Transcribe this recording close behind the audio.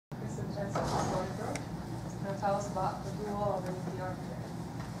tell us about the rule of an EPR pair.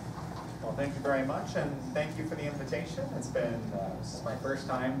 Well, thank you very much, and thank you for the invitation. It's been, this is my first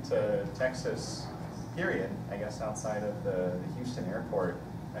time to Texas, period, I guess, outside of the Houston airport,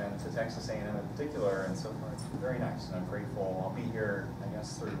 and to Texas A&M in particular, and so far it's been very nice, and I'm grateful. I'll be here, I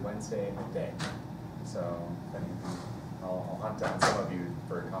guess, through Wednesday midday. So, I'll hunt down some of you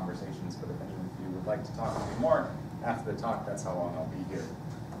for conversations, but if any of you would like to talk to me more after the talk, that's how long I'll be here.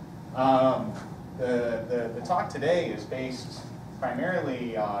 The talk today is based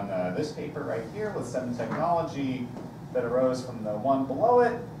primarily on this paper right here with 7 technology that arose from the one below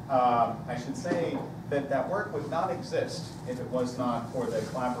it. I should say that work would not exist if it was not for the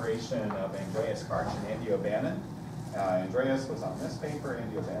collaboration of Andreas Karch and Andy O'Bannon. Andreas was on this paper,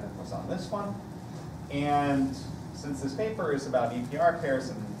 Andy O'Bannon was on this one. And since this paper is about EPR pairs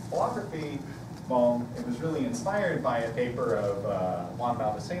and holography, well, it was really inspired by a paper of Juan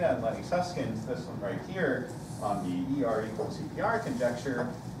Balmaceda and Lenny Susskind, this one right here, on the ER equals EPR conjecture.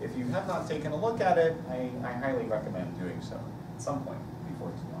 If you have not taken a look at it, I highly recommend doing so at some point before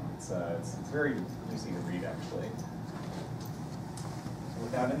too long. It's very easy to read, actually. So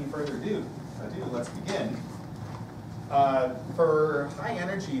without any further ado, let's begin. For high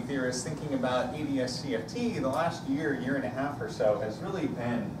energy theorists thinking about ADS-CFT, the last year and a half or so has really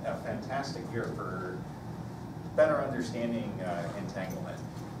been a fantastic year for better understanding entanglement,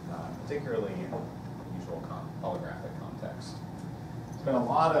 particularly in the usual holographic context. There's been a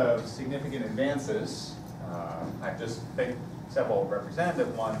lot of significant advances. I've just picked several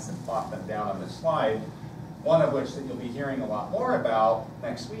representative ones and plopped them down on this slide. One of which that you'll be hearing a lot more about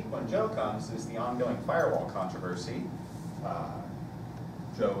next week when Joe comes is the ongoing firewall controversy.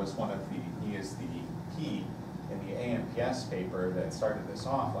 Joe is he is the key in the AMPS paper that started this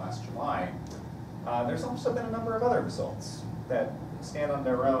off last July. There's also been a number of other results that stand on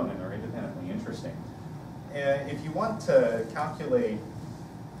their own and are independently interesting. If you want to calculate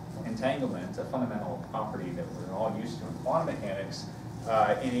entanglement, a fundamental property that we're all used to in quantum mechanics,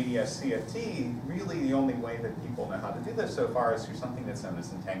 in ADS-CFT, really the only way that people know how to do this so far is through something that's known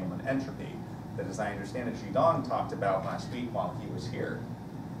as entanglement entropy, that, as I understand it, Xidong talked about last week while he was here.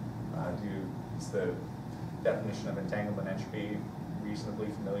 Is the definition of entanglement entropy reasonably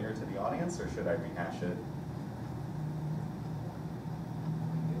familiar to the audience, or should I rehash it?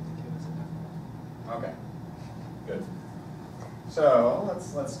 Okay, good. So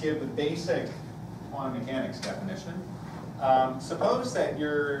let's give the basic quantum mechanics definition. Suppose that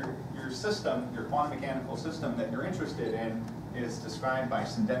your system, your quantum mechanical system that you're interested in, is described by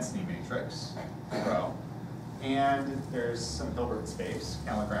some density matrix, rho, and there's some Hilbert space,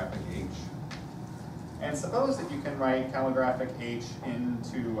 calligraphic H. And suppose that you can write calligraphic H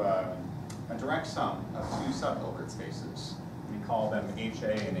into a direct sum of 2 sub-Hilbert spaces. We call them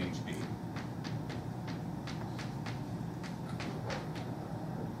HA and HB.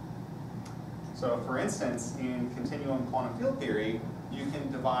 So for instance, in continuum quantum field theory, you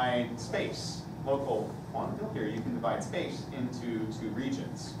can divide space, local quantum field theory, you can divide space into 2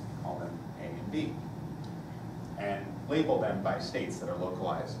 regions, call them A and B, and label them by states that are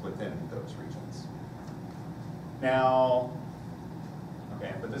localized within those regions. Now,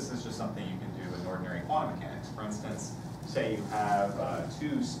 okay, but this is just something you can do in ordinary quantum mechanics. For instance, say you have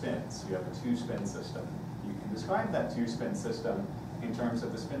 2 spins, you have a 2-spin system. You can describe that 2-spin system in terms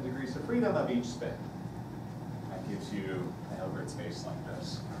of the spin degrees of freedom of each spin. That gives you a Hilbert space like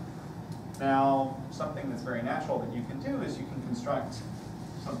this. Now, something that's very natural that you can do is you can construct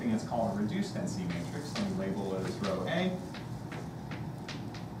something that's called a reduced density matrix. Let me label it as rho A.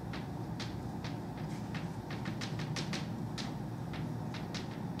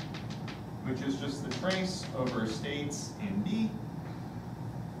 Which is just the trace over states in B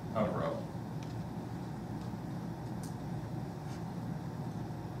of rho.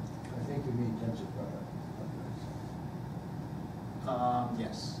 I think you mean tensor product.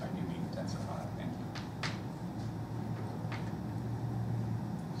 Yes, I do mean tensor product, thank you.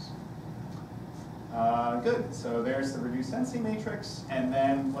 Good, so there's the reduced density matrix, and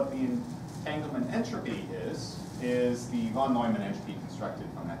then what the entanglement entropy is the von Neumann entropy constructed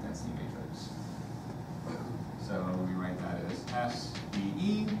from that density matrix. So we write that as S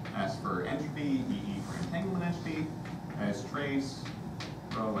EE, S for entropy, EE for entanglement entropy, as trace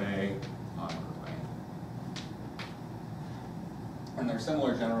rho A on rho A. And there are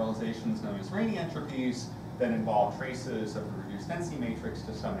similar generalizations known as Rayleigh entropies that involve traces of the reduced density matrix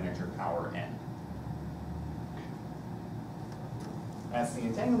to some integer power n. As the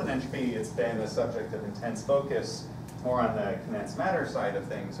entanglement entropy, it's been a subject of intense focus more on the condensed matter side of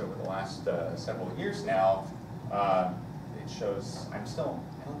things over the last several years now. It shows, I'm still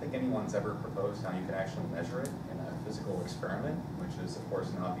I don't think anyone's ever proposed how you could actually measure it in a physical experiment, which is, of course,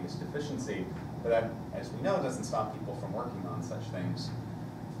 an obvious deficiency. But that, as we know, doesn't stop people from working on such things.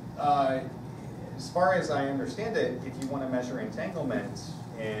 As far as I understand it, if you want to measure entanglement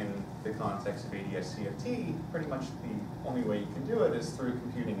in the context of ADS-CFT, pretty much the only way you can do it is through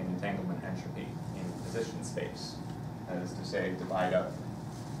computing an entanglement entropy in position space. That is to say, divide up,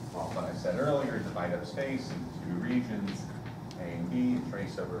 well, what I said earlier, divide up space into two regions, A and B, and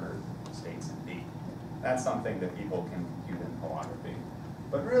trace over states in B. That's something that people can compute in holography.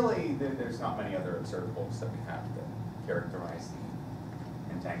 But really, there's not many other observables that we have that characterize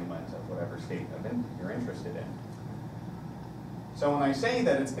the entanglement of whatever state of you're interested in. So when I say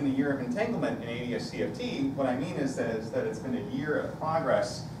that it's been a year of entanglement in ADS-CFT, what I mean is that it's been a year of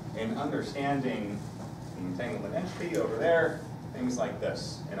progress in understanding the entanglement entropy over there, things like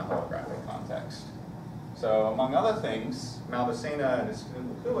this in a holographic context. So among other things, Maldacena and his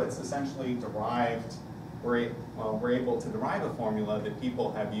student Lukowitz essentially were able to derive a formula that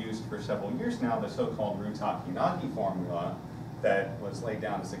people have used for several years now, the so-called Rutak-Yanagi formula that was laid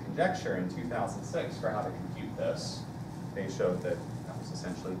down as a conjecture in 2006 for how to compute this. They showed that that was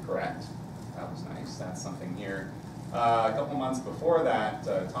essentially correct. That was nice. That's something here. A couple months before that,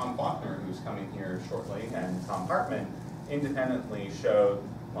 Tom Faulkner, who's coming here shortly, and Tom Hartman independently showed,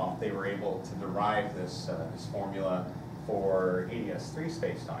 well, they were able to derive this formula for ADS-3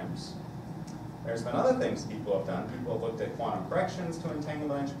 spacetimes. There's been other things people have done. People have looked at quantum corrections to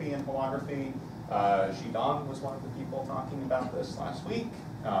entanglement entropy in holography. Zhidong was one of the people talking about this last week.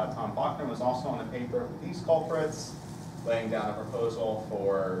 Tom Faulkner was also on a paper with these culprits, laying down a proposal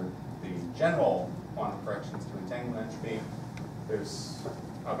for the general quantum corrections to entanglement entropy. There's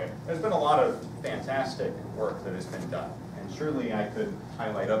been a lot of fantastic work that has been done, and surely I could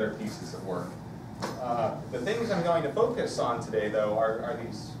highlight other pieces of work. The things I'm going to focus on today, though, are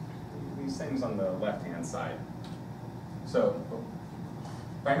these things on the left-hand side. So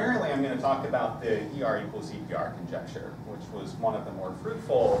primarily, I'm going to talk about the ER equals EPR conjecture, which was one of the more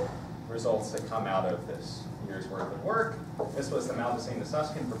fruitful results that come out of this year's worth of work. This was the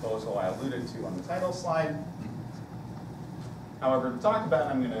Maldacena-Susskind proposal I alluded to on the title slide. However, to talk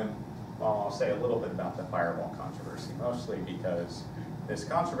about it, I'll say a little bit about the firewall controversy, mostly because this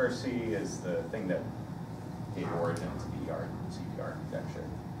controversy is the thing that gave origin to the ER equals EPR conjecture.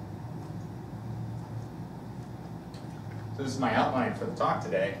 So this is my outline for the talk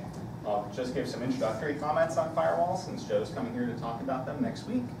today. I'll just give some introductory comments on firewalls, since Joe's coming here to talk about them next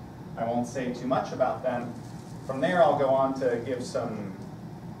week. I won't say too much about them. From there, I'll go on to give just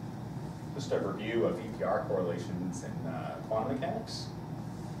a review of EPR correlations in quantum mechanics.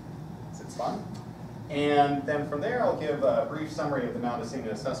 It's fun. And then from there, I'll give a brief summary of the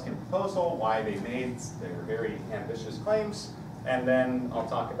Maldacena-Susskind proposal, why they made their very ambitious claims, and then I'll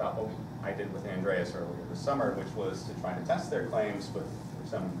talk about what I did with Andreas earlier this summer, which was to try to test their claims with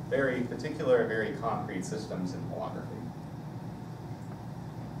some very particular, very concrete systems in holography.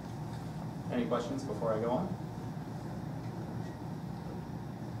 Any questions before I go on?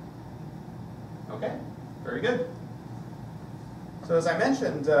 Okay, very good. So as I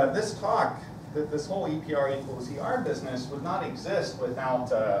mentioned, this talk, this whole EPR equals ER business would not exist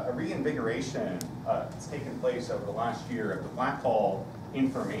without a reinvigoration that's taken place over the last year of the black hole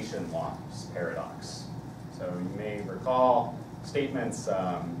information loss paradox. So you may recall statements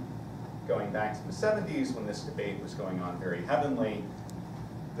going back to the 70s when this debate was going on very heavily.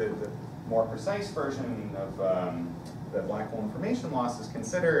 The more precise version of the black hole information loss is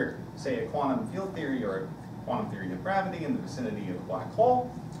considered, say, a quantum field theory or a quantum theory of gravity in the vicinity of a black hole.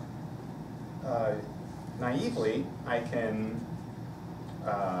 Naively, I can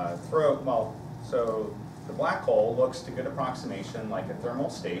so the black hole looks to good approximation like a thermal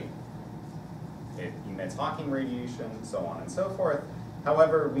state. It emits Hawking radiation, so on and so forth.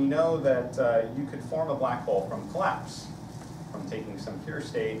 However, we know that you could form a black hole from collapse, from taking some pure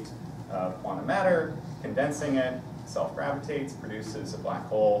state of quantum matter, condensing it, self-gravitates, produces a black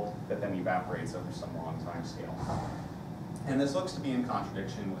hole that then evaporates over some long time scale. And this looks to be in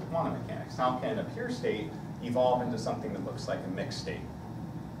contradiction with quantum mechanics. How can a pure state evolve into something that looks like a mixed state?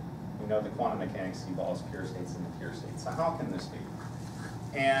 We know that quantum mechanics evolves pure states into pure states. So how can this be?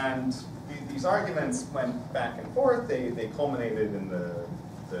 And these arguments went back and forth. They culminated in the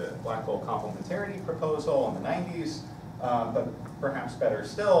black hole complementarity proposal in the 90s. But perhaps better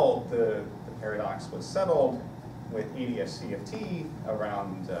still, the paradox was settled with ADS-CFT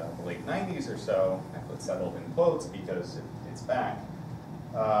around the late 90s or so. I put settled in quotes because it's back.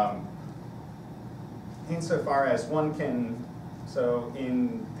 Insofar as one can, so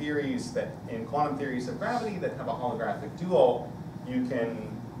in quantum theories of gravity that have a holographic dual, you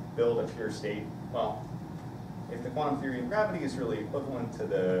can build a pure state, well, if the quantum theory of gravity is really equivalent to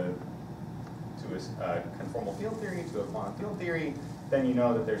a conformal field theory, to a quantum field theory, then you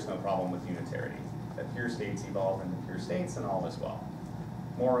know that there's no problem with unitarity, that pure states evolve into pure states and all is well.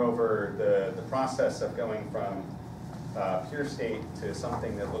 Moreover, the process of going from pure state to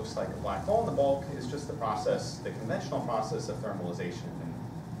something that looks like a black hole in the bulk is just the process, the conventional process of thermalization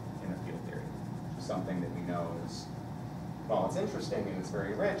in a field theory, which is something that we know is, well, it's interesting and it's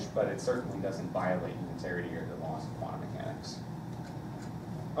very rich, but it certainly doesn't violate unitarity or the laws of quantum mechanics.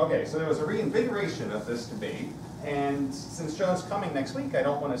 Okay, so there was a reinvigoration of this debate, and since Joe's coming next week, I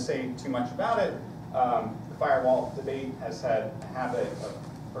don't want to say too much about it. The firewall debate has had a habit of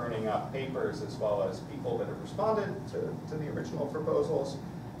burning up papers as well as people that have responded to the original proposals,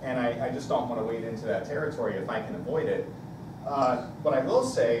 and I just don't want to wade into that territory if I can avoid it. What I will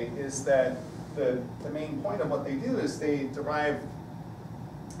say is that the main point of what they do is they derive,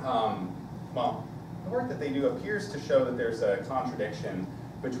 well, the work that they do appears to show that there's a contradiction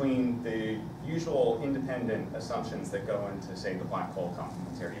between the usual independent assumptions that go into, say, the black hole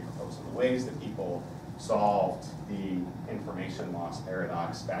complementarity proposal, the ways that people solved the information loss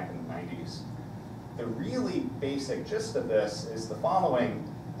paradox back in the 90s. The really basic gist of this is the following.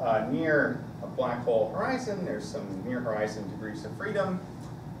 Near a black hole horizon, there's some near horizon degrees of freedom,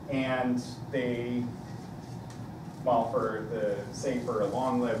 and they, well, say for a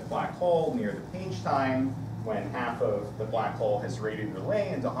long-lived black hole near the page time, when half of the black hole has radiated away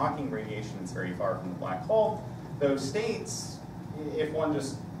into Hawking radiation, it's very far from the black hole, those states, if one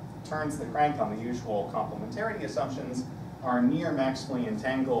just turns the crank on the usual complementarity assumptions, are near maximally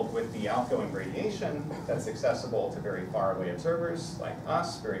entangled with the outgoing radiation that's accessible to very far away observers like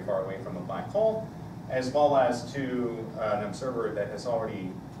us, very far away from a black hole, as well as to an observer that has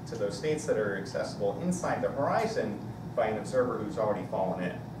already, to those states that are accessible inside the horizon by an observer who's already fallen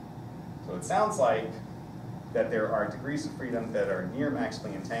in. So it sounds like that there are degrees of freedom that are near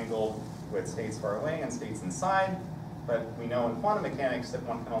maximally entangled with states far away and states inside, but we know in quantum mechanics that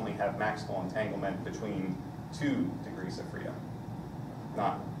one can only have maximal entanglement between 2 degrees of freedom,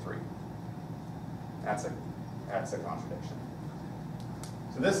 not 3. That's a contradiction.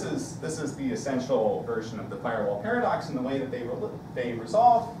 So this is the essential version of the firewall paradox, and the way that they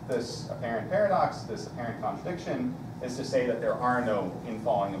resolve this apparent paradox, this apparent contradiction, is to say that there are no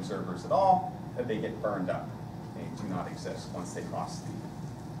infalling observers at all, that they get burned up. They do not exist once they cross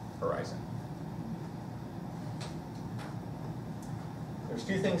the horizon. There's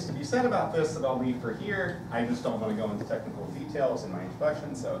 2 things to be said about this that I'll leave for here. I just don't want to go into technical details in my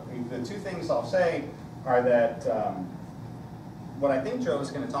introduction. So the 2 things I'll say are that what I think Joe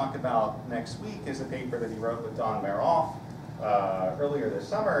is going to talk about next week is a paper that he wrote with Don Meroff earlier this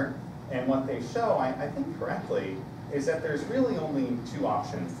summer. And what they show, I think correctly, is that there's really only 2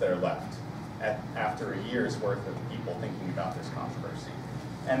 options that are left after a year's worth of people thinking about this controversy.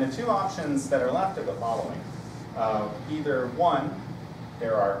 And the 2 options that are left are the following. Either one,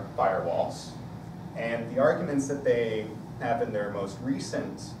 there are firewalls, and the arguments that they have in their most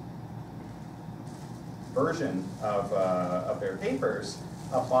recent version of their papers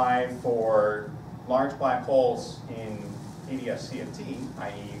apply for large black holes in ADS-CFT,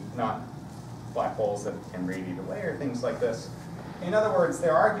 i.e. not black holes that can radiate away or things like this. In other words,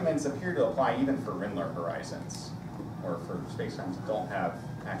 their arguments appear to apply even for Rindler horizons, or for spacetimes that don't have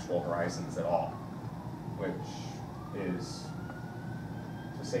actual horizons at all, which is,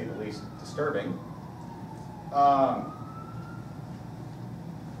 to say the least, disturbing.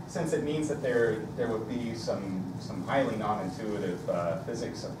 Since it means that there would be some highly non-intuitive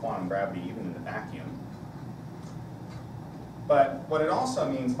physics of quantum gravity even in the vacuum. But what it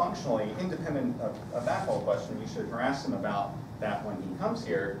also means functionally, independent of that whole question, you should harass him about that when he comes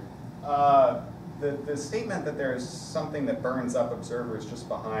here. The statement that there's something that burns up observers just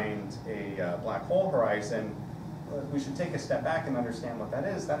behind a black hole horizon, we should take a step back and understand what that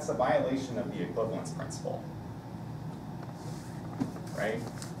is. That's a violation of the equivalence principle, right?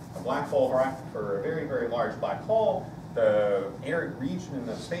 A black hole, for a very, very large black hole, the arid region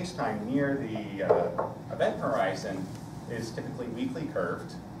of space-time near the event horizon is typically weakly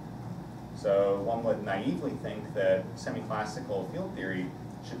curved. So one would naively think that semi-classical field theory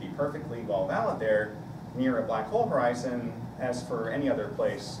should be perfectly well valid there near a black hole horizon as for any other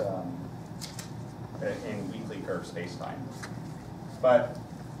place in weakly curved space-time. But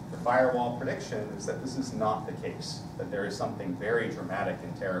the firewall prediction is that this is not the case, that there is something very dramatic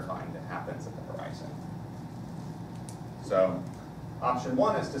and terrifying that happens at the horizon. So option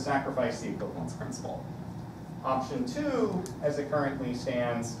 1 is to sacrifice the equivalence principle. Option 2, as it currently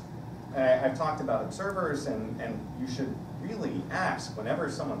stands, I've talked about observers, and you should really ask whenever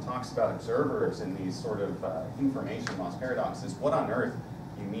someone talks about observers in these sort of information loss paradoxes, what on earth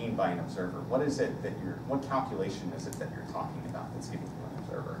you mean by an observer? What is it that what calculation is it that you're talking about that's giving you an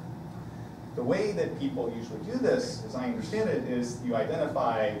observer? The way that people usually do this, as I understand it, is you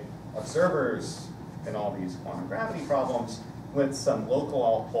identify observers in all these quantum gravity problems with some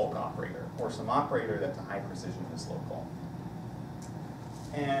local bulk operator, or some operator that to high precision is local.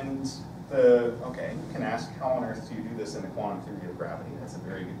 And okay, you can ask, how on earth do you do this in the quantum theory of gravity? That's a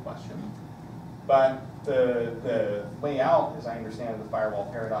very good question. But the way out, as I understand the firewall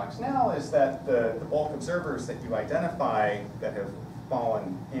paradox now, is that the bulk observers that you identify that have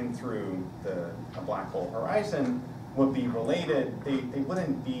fallen in through a black hole horizon would be related. They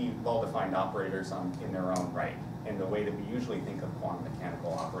wouldn't be well-defined operators in their own right, in the way that we usually think of quantum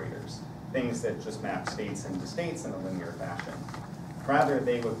mechanical operators, things that just map states into states in a linear fashion. Rather,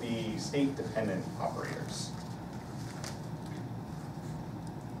 they would be state-dependent operators.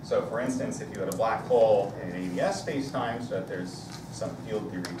 So for instance, if you had a black hole in an ABS spacetime, so that there's some field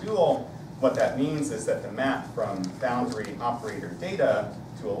theory dual, what that means is that the map from boundary operator data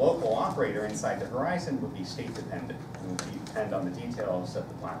to a local operator inside the horizon would be state-dependent, and would depend on the details of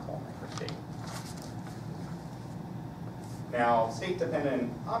the black hole microstate. Now,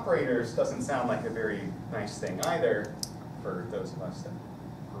 state-dependent operators doesn't sound like a very nice thing either for those of us that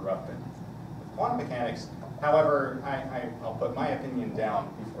grew up with quantum mechanics. However, I'll put my opinion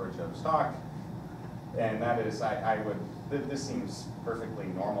down before Joe's talk, and that is this seems perfectly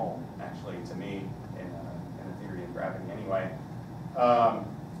normal, actually, to me in a theory of gravity anyway. I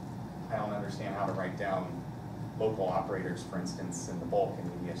don't understand how to write down local operators, for instance, in the bulk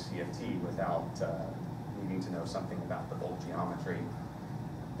in the CFT without needing to know something about the bulk geometry.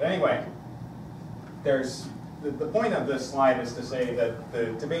 But anyway, the point of this slide is to say that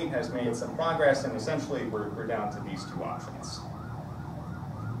the debate has made some progress, and essentially we're down to these two options.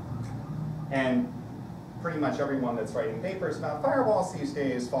 And pretty much everyone that's writing papers about firewalls these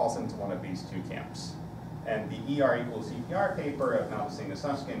days falls into one of these two camps. And the ER equals EPR paper of Malvasine and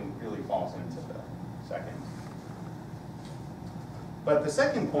Susskind really falls into the second. But the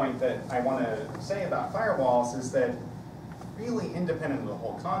second point that I want to say about firewalls is that really independent of the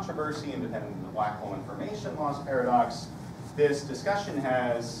whole controversy, independent of the black hole information loss paradox, this discussion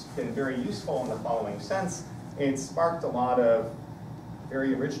has been very useful in the following sense. It sparked a lot of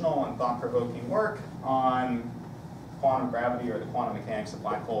very original and thought-provoking work on quantum gravity or the quantum mechanics of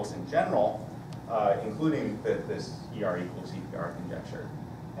black holes in general, including this ER equals EPR conjecture.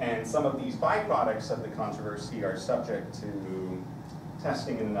 And some of these byproducts of the controversy are subject to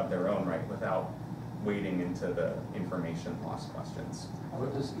testing in and of their own right without wading into the information loss questions.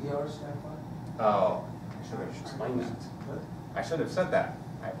 What does ER stand for? Oh, I should have explained that. What? I should have said that.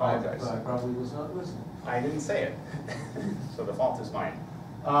 I apologize. I probably was not listening. I didn't say it, so the fault is mine.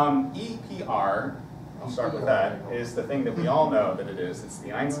 EPR, I'll start with that, is the thing that we all know that it is. It's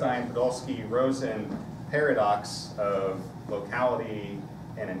the Einstein-Podolsky-Rosen paradox of locality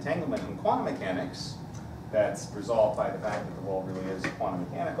and entanglement in quantum mechanics that's resolved by the fact that the world really is quantum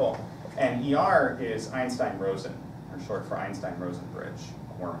mechanical. And ER is Einstein-Rosen, or short for Einstein-Rosen bridge,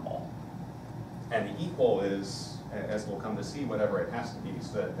 a wormhole. And the equal is, as we'll come to see, whatever it has to be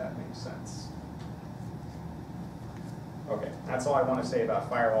so that that makes sense. Okay, that's all I want to say about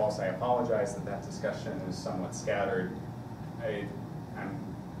firewalls. I apologize that that discussion is somewhat scattered. I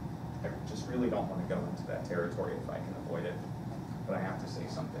just really don't want to go into that territory if I can avoid it, but I have to say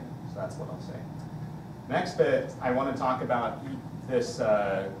something, so that's what I'll say. Next bit, I want to talk about this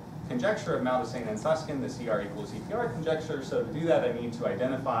conjecture of Malvasine and Susskind, this ER equals EPR conjecture. So to do that, I need to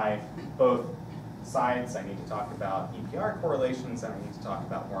identify both sides. I need to talk about EPR correlations, and I need to talk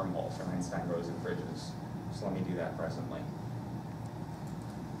about wormholes or Einstein-Rosen bridges. So let me do that presently.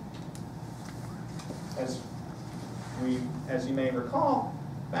 As you may recall,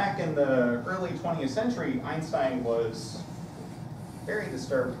 back in the early 20th century, Einstein was very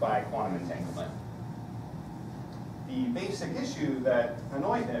disturbed by quantum entanglement. The basic issue that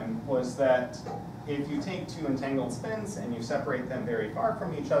annoyed him was that if you take two entangled spins and you separate them very far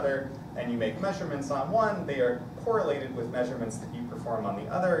from each other and you make measurements on one, they are correlated with measurements that you perform on the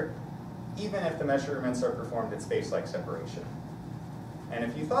other, even if the measurements are performed at space-like separation. And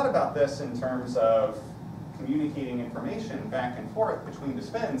if you thought about this in terms of communicating information back and forth between the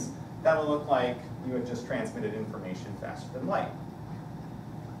spins, that would look like you had just transmitted information faster than light.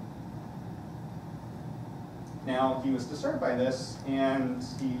 Now, he was disturbed by this, and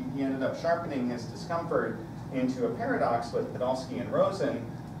he ended up sharpening his discomfort into a paradox with Podolsky and Rosen.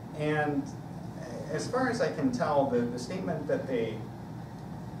 And as far as I can tell, the statement that they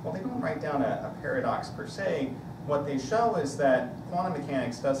don't write down a paradox per se, what they show is that quantum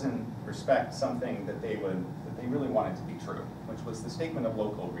mechanics doesn't respect something that they really wanted to be true, which was the statement of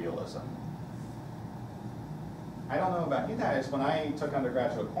local realism. I don't know about you guys, when I took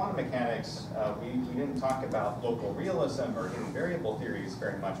undergraduate quantum mechanics, we didn't talk about local realism or hidden variable theories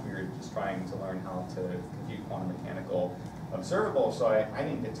very much. We were just trying to learn how to compute quantum mechanical observables, so I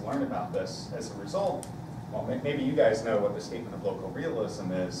didn't get to learn about this. As a result, well, maybe you guys know what the statement of local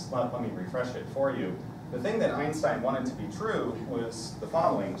realism is. Let me refresh it for you. The thing that Einstein wanted to be true was the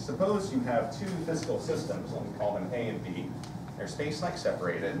following. Suppose you have two physical systems, let me call them A and B. They're space-like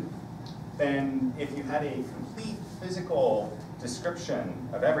separated. Then if you had a complete physical description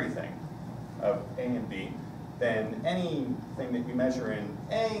of everything, of A and B, then anything that you measure in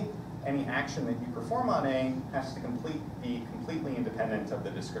A, any action that you perform on A, has to be completely independent of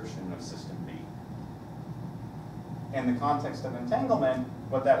the description of system B. In the context of entanglement,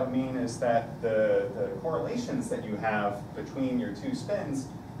 what that would mean is that the correlations that you have between your two spins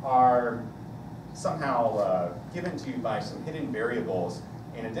are somehow given to you by some hidden variables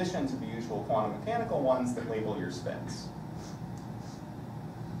in addition to the usual quantum mechanical ones that label your spins.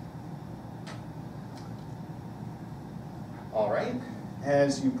 All right,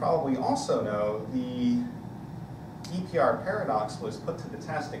 as you probably also know, the EPR paradox was put to the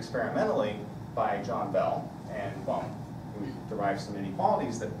test experimentally by John Bell, and well, who derived some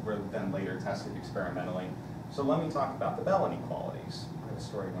inequalities that were then later tested experimentally. So let me talk about the Bell inequalities, where the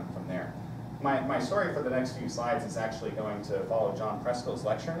story went from there. My story for the next few slides is actually going to follow John Presko's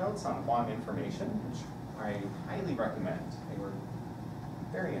lecture notes on quantum information, which I highly recommend. They were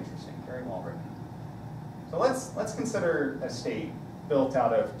very interesting, very well written. So let's consider a state built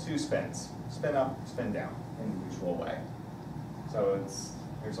out of two spins, spin up, spin down, in the usual way. So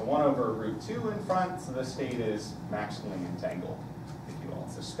there's a 1 over root 2 in front, so this state is maximally entangled, if you will.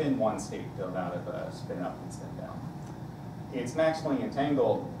 It's a spin 1 state built out of a spin up and spin down. It's maximally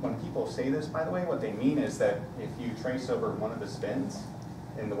entangled. When people say this, by the way, what they mean is that if you trace over one of the spins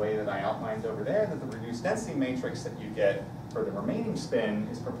in the way that I outlined over there, that the reduced density matrix that you get for the remaining spin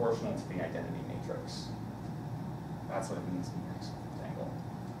is proportional to the identity matrix. That's what it means to be maximally entangled.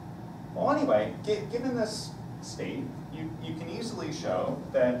 Well, anyway, given this state, you can easily show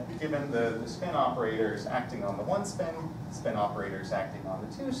that given the spin operators acting on the one spin operators acting on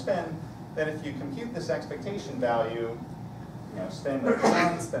the two spin, that if you compute this expectation value, spin of the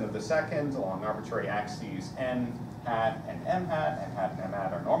one, spin of the second, along arbitrary axes n hat and m hat, n hat and m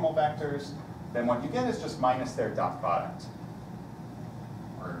hat are normal vectors, then what you get is just minus their dot product.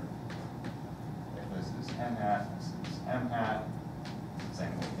 Or if this is n hat, this is m hat, this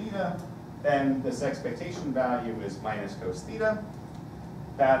angle theta, then this expectation value is minus cos theta.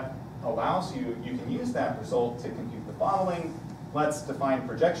 That allows you can use that result to compute the following. Let's define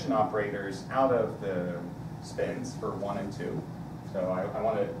projection operators out of the spins for 1 and 2.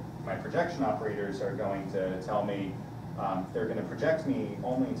 So my projection operators are going to tell me, they're going to project me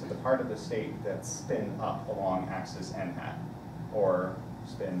only to the part of the state that's spin up along axis n hat, or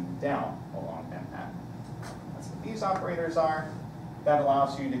spin down along n hat. That's what these operators are. That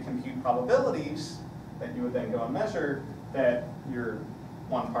allows you to compute probabilities that you would then go and measure that your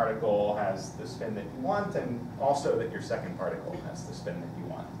one particle has the spin that you want, and also that your second particle has the spin that you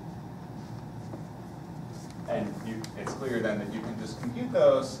want. And it's clear then that you can just compute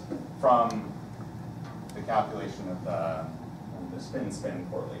those from the calculation of the spin-spin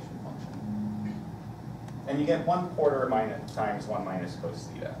correlation function. And you get 1/4 minus times 1 minus cos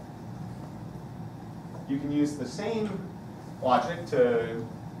theta. You can use the same logic to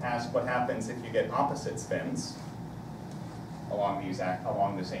ask what happens if you get opposite spins along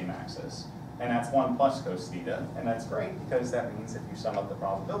the same axis. And that's 1 plus cos theta, and that's great because that means if you sum up the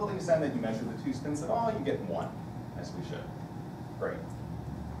probabilities then that you measure the two spins at all, you get 1, as we should. Great.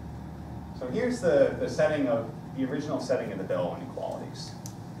 So here's the original setting of the Bell inequalities.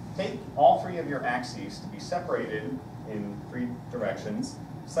 Take all 3 of your axes to be separated in 3 directions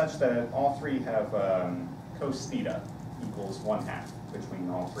such that all 3 have cos theta equals 1/2 between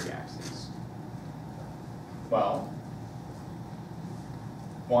all 3 axes. Well,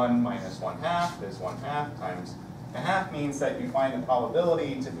 1 minus 1/2 is 1/2 times 1/2 means that you find the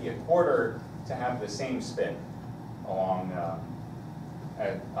probability to be 1/4 to have the same spin along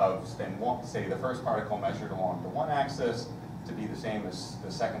of spin 1, say the first particle measured along the 1 axis to be the same as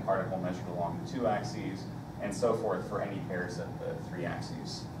the second particle measured along the 2 axes, and so forth for any pairs of the 3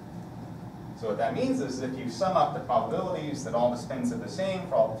 axes. So what that means is if you sum up the probabilities that all the spins are the same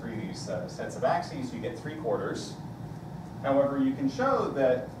for all 3 of these sets of axes, you get 3/4. However, you can show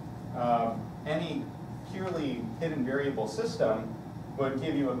that any purely hidden variable system would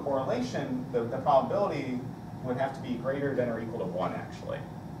give you a correlation, the probability would have to be greater than or equal to 1, actually.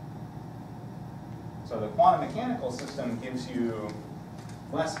 So the quantum mechanical system gives you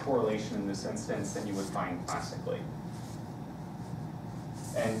less correlation in this instance than you would find classically.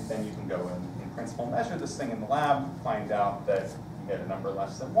 And then you can go and, in principle, measure this thing in the lab, find out that you get a number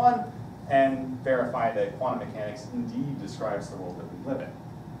less than 1, and verify that quantum mechanics indeed describes the world that we live in.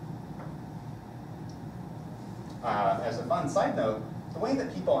 As a fun side note, the way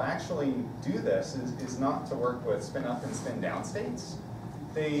that people actually do this is not to work with spin-up and spin-down states.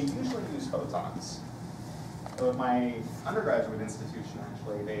 They usually use photons. So at my undergraduate institution,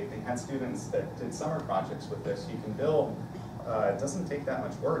 actually, they had students that did summer projects with this. You can build, it doesn't take that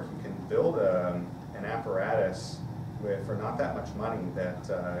much work, you can build an apparatus for not that much money that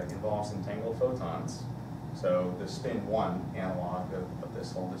involves entangled photons. So the spin 1 analog of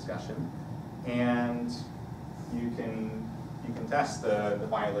this whole discussion. And you can test the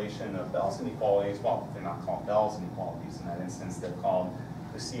violation of Bell's inequalities. Well, they're not called Bell's inequalities in that instance. They're called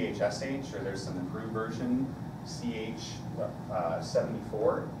the CHSH, or there's some improved version,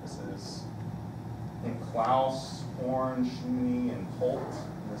 CH74. This is in Klaus, Horn, Schmuni, and Holt.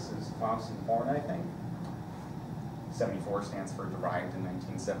 And this is Klaus and Horn, I think. 74 stands for derived in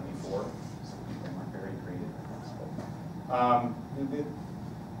 1974. Some people weren't very creative, I guess. The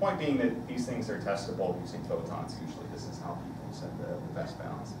point being that these things are testable using photons usually. This is how people set the best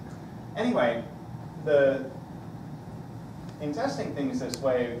balance. Anyway, in testing things this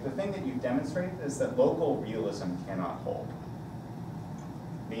way, the thing that you've demonstrated is that local realism cannot hold.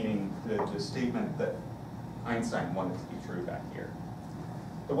 Meaning the statement that Einstein wanted to be true back here.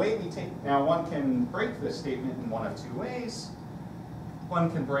 The way we now one can break this statement in one of two ways. One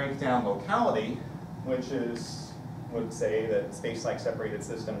can break down locality, which would say that space-like separated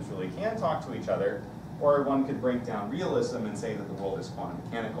systems really can talk to each other, or one could break down realism and say that the world is quantum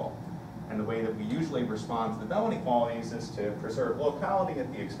mechanical. And the way that we usually respond to the Bell inequalities is to preserve locality at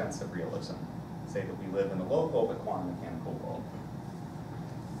the expense of realism. Say that we live in a local but quantum mechanical world.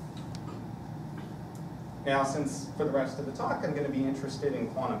 Now, since for the rest of the talk I'm going to be interested in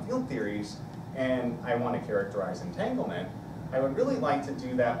quantum field theories, and I want to characterize entanglement, I would really like to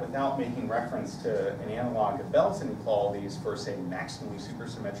do that without making reference to an analog of Bell's inequalities for, say, maximally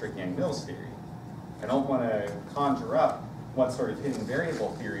supersymmetric Yang-Mills theory. I don't want to conjure up what sort of hidden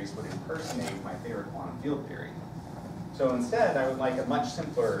variable theories would impersonate my favorite quantum field theory. So instead, I would like a much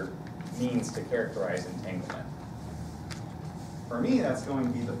simpler means to characterize entanglement. For me, that's going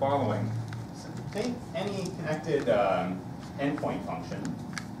to be the following. So take any connected endpoint function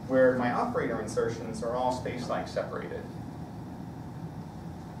where my operator insertions are all space-like separated.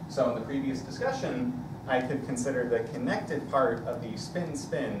 So in the previous discussion, I could consider the connected part of the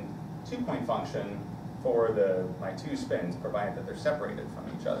spin-spin two-point function for my two spins, provided that they're separated from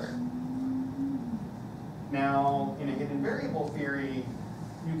each other. Now, in a hidden variable theory,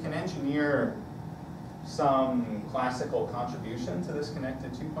 you can engineer some classical contribution to this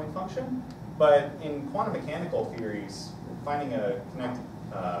connected two-point function, but in quantum mechanical theories, finding a connected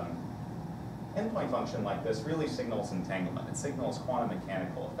endpoint function like this really signals entanglement. It signals quantum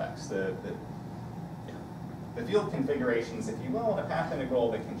mechanical effects. The field configurations, if you will, in a path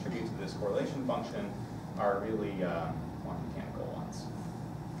integral that contribute to this correlation function are really quantum mechanical ones.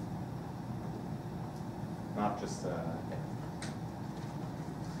 Not just,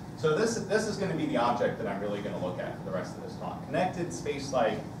 So this is going to be the object that I'm really going to look at for the rest of this talk. Connected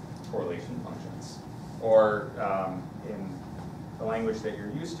space-like correlation functions. Or in the language that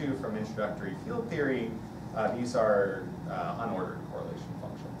you're used to from introductory field theory, these are unordered correlation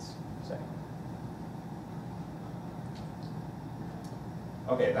functions, say.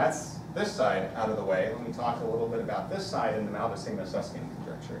 Okay, that's this side out of the way. Let me talk a little bit about this side in the Malthus-Amos-Susskind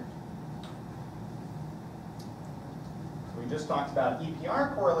conjecture. So we just talked about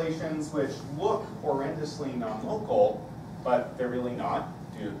EPR correlations, which look horrendously non-local, but they're really not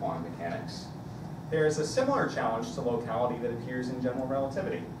due to quantum mechanics. There's a similar challenge to locality that appears in general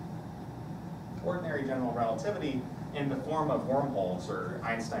relativity. Ordinary general relativity in the form of wormholes or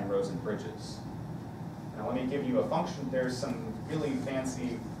Einstein-Rosen bridges. Now let me give you a function. There's some really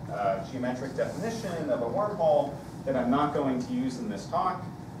fancy geometric definition of a wormhole that I'm not going to use in this talk.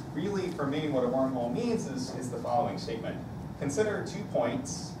 Really, for me, what a wormhole means is the following statement. Consider 2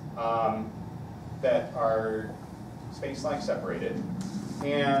 points that are space-like separated,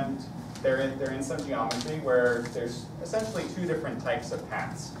 and they're in some geometry where there's essentially 2 different types of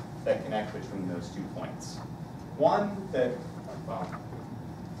paths that connect between those 2 points. One that, well,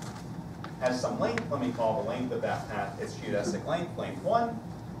 has some length. Let me call the length of that path its geodesic length, length 1.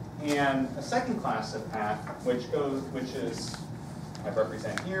 And a second class of path, which is, I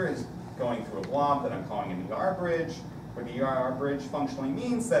represent here, going through a blob that I'm calling an ER bridge, where the ER bridge functionally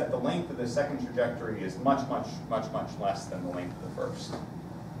means that the length of the second trajectory is much, much, much, much less than the length of the first.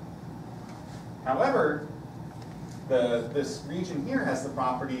 However, this region here has the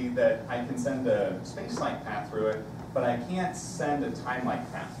property that I can send a space-like path through it, but I can't send a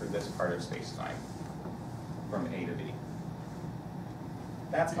time-like path through this part of space-time from A to B.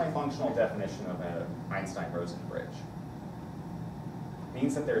 That's my functional definition of an Einstein-Rosen bridge. It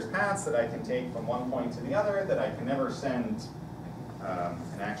means that there's paths that I can take from one point to the other that I can never send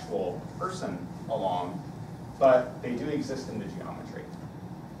an actual person along, but they do exist in the geometry,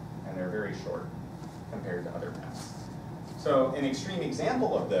 and they're very short compared to other paths. So an extreme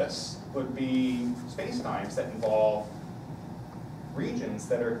example of this would be spacetimes that involve regions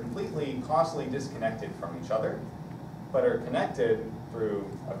that are completely causally disconnected from each other, but are connected through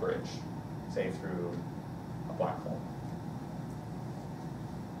a bridge, say through a black hole.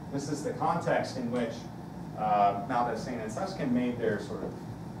 This is the context in which Malthus and Susskind made their sort of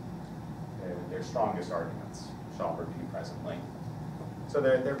their strongest arguments, which I'll review presently. So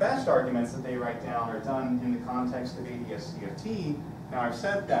their best arguments that they write down are done in the context of ADS-CFT. Now I've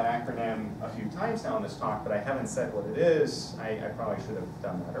said that acronym a few times now in this talk, but I haven't said what it is. I probably should have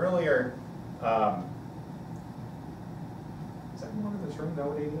done that earlier. Does anyone in this room know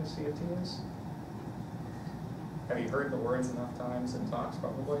what ADS-CFT is? Have you heard the words enough times in talks,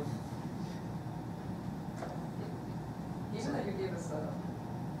 probably? Even though you gave us a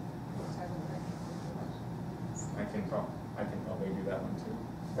type of thing. I can probably do that one too.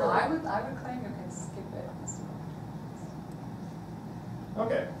 No, I would claim you can skip it.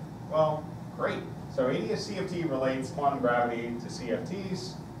 Okay, well, great. So ADS-CFT relates quantum gravity to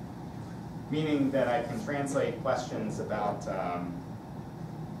CFTs, meaning that I can translate questions about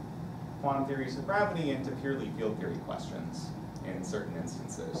quantum theories of gravity into purely field theory questions in certain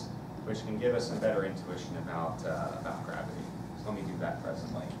instances, which can give us a better intuition about gravity. So let me do that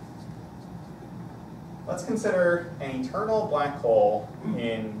presently. Let's consider an eternal black hole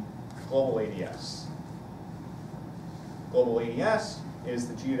in global ADS. Global ADS is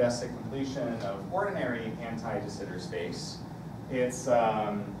the geodesic completion of ordinary anti-de Sitter space. Its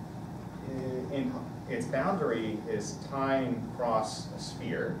boundary is time cross a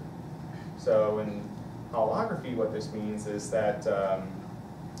sphere. So in holography, what this means is that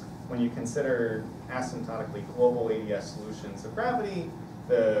when you consider asymptotically global ADS solutions of gravity,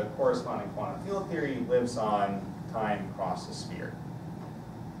 the corresponding quantum field theory lives on time cross a sphere.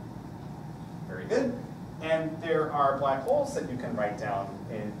 Very good. And there are black holes that you can write down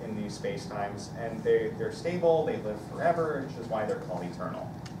in these spacetimes, and they're stable, they live forever, which is why they're called eternal.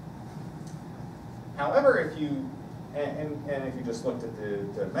 However, if you just looked at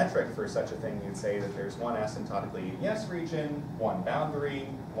the metric for such a thing, you'd say that there's one asymptotically ADS region, one boundary,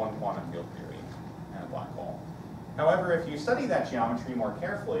 one quantum field theory, and a black hole. However, if you study that geometry more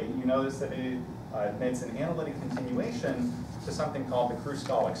carefully, you notice that it admits an analytic continuation to something called the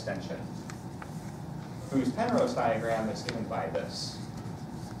Krustal extension, whose Penrose diagram is given by this.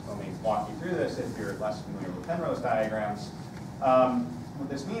 Let me walk you through this if you're less familiar with Penrose diagrams. What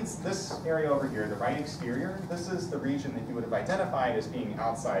this means, this area over here, the right exterior, this is the region that you would have identified as being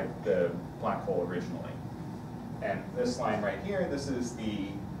outside the black hole originally. And this line right here, this is the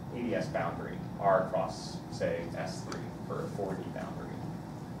ADS boundary, R cross, say, S3 for a 4D boundary.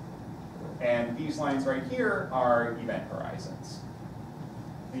 And these lines right here are event horizons.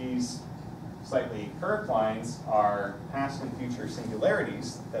 These slightly curved lines are past and future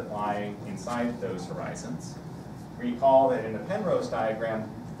singularities that lie inside those horizons. Recall that in the Penrose diagram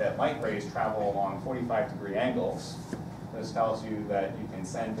that light rays travel along 45-degree angles. This tells you that you can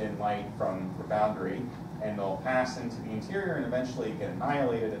send in light from the boundary and they'll pass into the interior and eventually get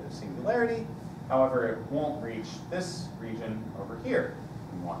annihilated at the singularity. However, it won't reach this region over here.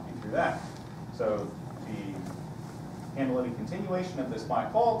 I'll walk you through that. So the analytic continuation of this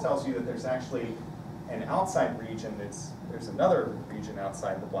black hole tells you that there's actually an outside region, there's another region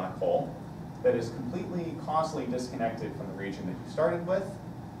outside the black hole that is completely causally disconnected from the region that you started with,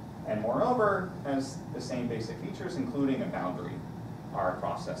 and moreover has the same basic features, including a boundary, R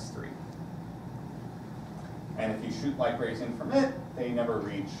cross S3. And if you shoot light rays in from it, they never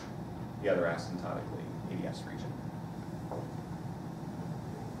reach the other asymptotically ADS region.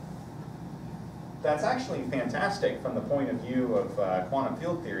 That's actually fantastic from the point of view of quantum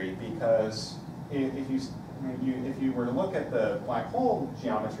field theory, because if you were to look at the black hole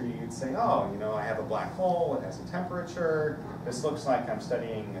geometry, you'd say, oh, you know, I have a black hole, it has a temperature, this looks like I'm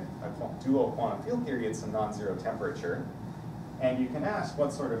studying a dual quantum field theory at some non-zero temperature. And you can ask,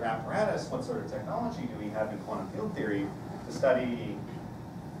 what sort of apparatus, what sort of technology do we have in quantum field theory to study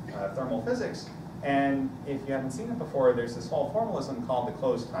thermal physics. And if you haven't seen it before, there's this whole formalism called the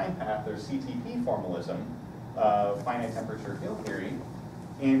closed time path, or CTP formalism of finite temperature field theory,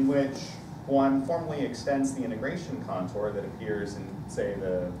 in which one formally extends the integration contour that appears in, say,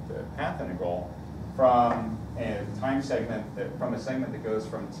 the path integral from a time segment, from a segment that goes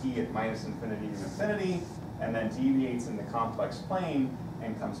from t at minus infinity to infinity, and then deviates in the complex plane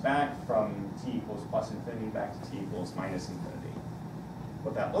and comes back from t equals plus infinity back to t equals minus infinity.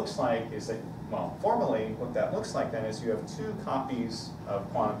 What that looks like is that, well, formally, what that looks like then is you have two copies of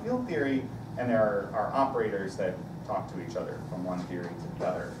quantum field theory, and there are operators that talk to each other from one theory to the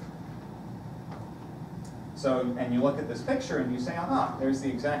other. So, and you look at this picture and you say, aha, there's the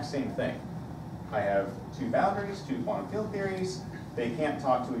exact same thing. I have two boundaries, two quantum field theories. They can't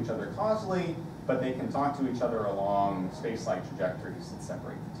talk to each other causally, but they can talk to each other along space-like trajectories that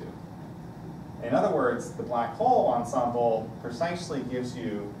separate the two. In other words, the black hole ensemble precisely gives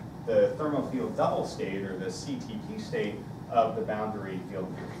you the thermofield double state, or the CTP state, of the boundary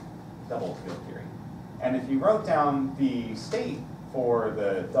field theory, double field theory. And if you wrote down the state for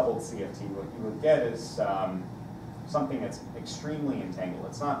the doubled CFT, what you would get is something that's extremely entangled.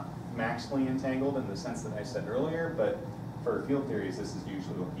 It's not maximally entangled in the sense that I said earlier, but for field theories, this is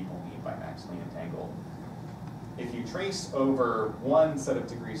usually what people mean by maximally entangled. If you trace over one set of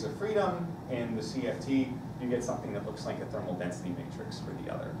degrees of freedom in the CFT, you get something that looks like a thermal density matrix for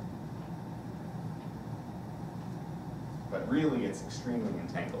the other. But really, it's extremely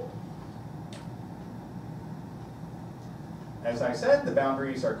entangled. As I said, the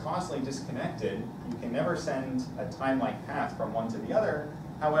boundaries are causally disconnected. You can never send a time-like path from one to the other.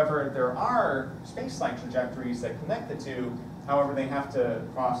 However, there are space-like trajectories that connect the two. However, they have to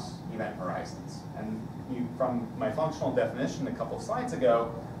cross event horizons. And from my functional definition a couple slides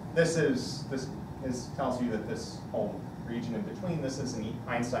ago, this tells you that this whole region in between, this is an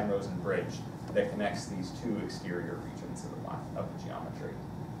Einstein-Rosen bridge that connects these two exterior regions of the geometry.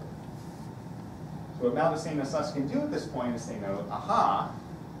 So what Maldacena and Suss can do at this point is they know, aha,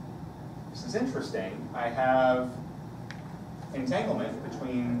 this is interesting. I have entanglement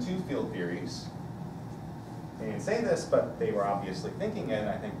between two field theories. They didn't say this, but they were obviously thinking it,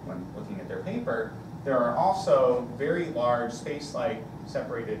 I think, when looking at their paper. There are also very large space-like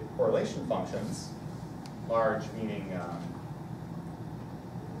separated correlation functions. Large meaning,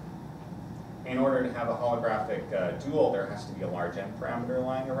 in order to have a holographic dual, there has to be a large n parameter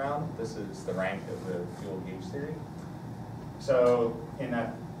lying around. This is the rank of the dual gauge theory. So in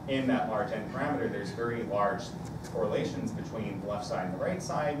that large n parameter, there's very large correlations between the left side and the right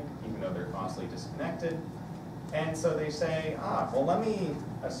side, even though they're causally disconnected. And so they say, well, let me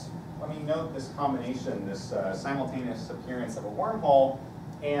note this combination, this simultaneous appearance of a wormhole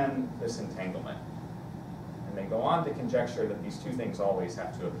and this entanglement. And they go on to conjecture that these two things always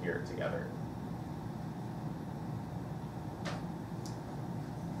have to appear together.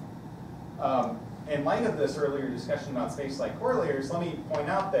 In light of this earlier discussion about space-like correlators, let me point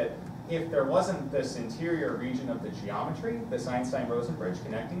out that if there wasn't this interior region of the geometry, this Einstein-Rosen bridge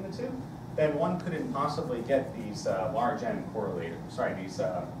connecting the two, then one couldn't possibly get these large n correlators, these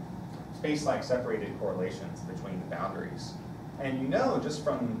space-like separated correlations between the boundaries. And you know just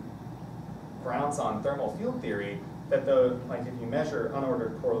from grounds on thermal field theory that if you measure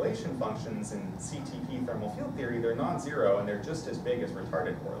unordered correlation functions in CTP thermal field theory, they're non-zero and they're just as big as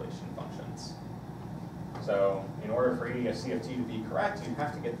retarded correlation functions. So in order for ADS-CFT to be correct, you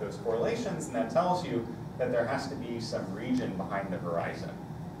have to get those correlations, and that tells you that there has to be some region behind the horizon.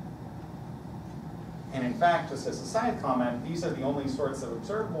 And in fact, just as a side comment, these are the only sorts of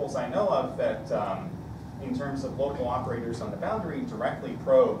observables I know of that, in terms of local operators on the boundary, directly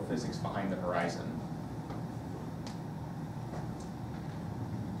probe physics behind the horizon.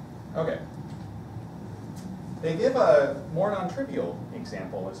 Okay. They give a more non-trivial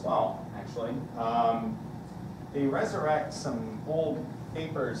example as well, actually. They resurrect some old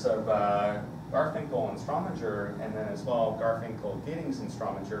papers of Garfinkel and Strominger, and then as well Garfinkel, Giddings, and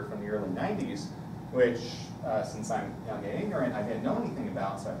Strominger from the early 90s, which, since I'm young and ignorant, I didn't know anything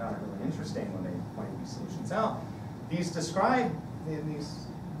about, so I found it really interesting when they pointed these solutions out. These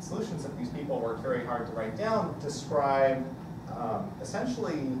solutions that these people worked very hard to write down describe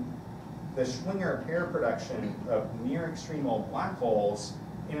essentially the Schwinger pair production of near-extremal black holes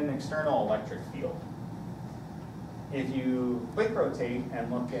in an external electric field. If you quick rotate and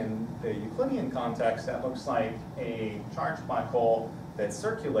look in the Euclidean context, that looks like a charged black hole that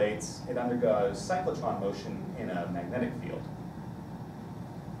circulates. It undergoes cyclotron motion in a magnetic field.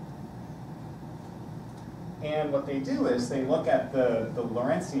 And what they do is they look at the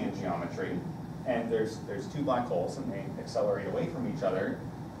Lorentzian geometry, and there's two black holes and they accelerate away from each other.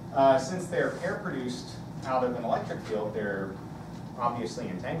 Since they're pair produced out of an electric field, they're obviously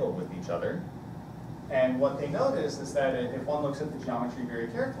entangled with each other. And what they notice is that if one looks at the geometry very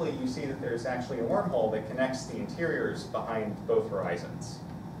carefully, you see that there's actually a wormhole that connects the interiors behind both horizons.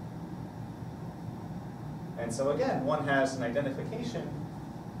 And so again, one has an identification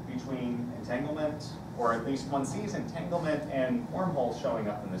between entanglement, or at least one sees entanglement and wormholes showing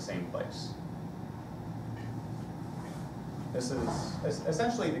up in the same place. This is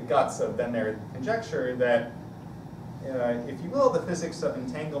essentially the guts of then their conjecture that, if you will, the physics of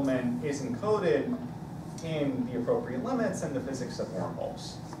entanglement is encoded in the appropriate limits and the physics of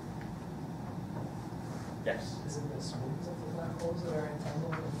wormholes. Yes? Is it the swings of the black holes that are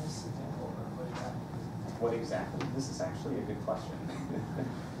entangled in this example, or what is that? What exactly? This is actually a good question.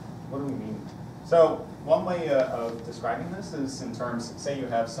 What do we mean? So one way of describing this is in terms, say you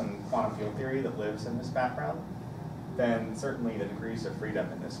have some quantum field theory that lives in this background, then certainly the degrees of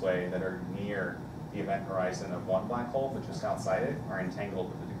freedom in this way that are near the event horizon of one black hole but just outside it are entangled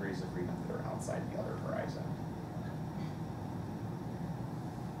with the degrees of freedom that are outside the other horizon.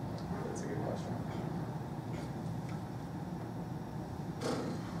 That's a good question.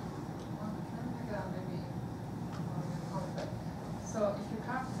 So if you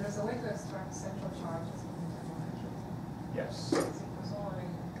count, there's a way to extract central charges from the thermometric. Yes. Presumably,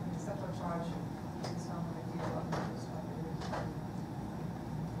 the central charge is not going to be a lot of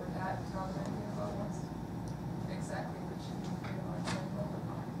would that tell them anything about what's exactly which nuclear are entangled or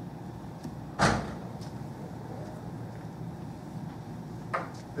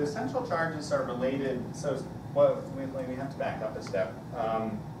not? The central charges are related, so well, we have to back up a step.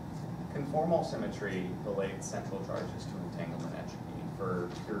 Conformal symmetry relates central charges to entanglement entropy for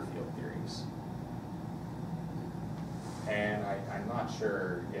pure field theories. And I'm not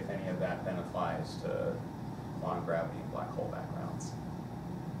sure if any of that then applies to non-gravity black hole backgrounds.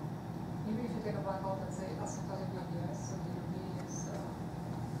 Even if you take a black hole and say asymptotic BBS, so DB is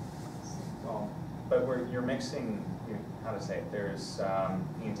Well, but you're mixing, how to say it, there's the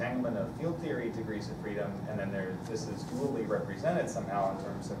entanglement of field theory degrees of freedom, and then this is dually represented somehow in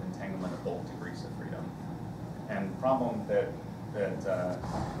terms of entanglement of bulk degrees of freedom. And the problem that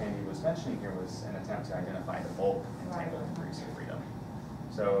Andy was mentioning here was an attempt to identify the bulk entanglement degrees of freedom.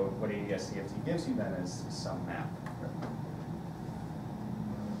 So what ADS-CFT gives you then is some map.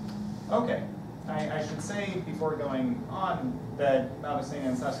 Okay, I should say before going on that Navasena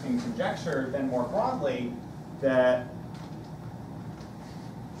and Susskind conjecture then more broadly that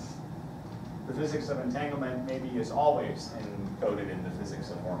the physics of entanglement maybe is always encoded in the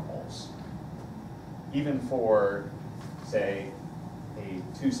physics of wormholes, even for, say, a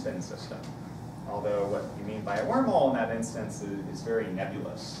two-spin system. Although what you mean by a wormhole in that instance is very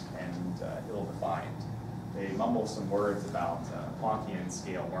nebulous and ill-defined. They mumble some words about Planckian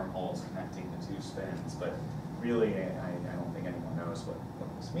scale wormholes connecting the two spins, but really I don't think anyone knows what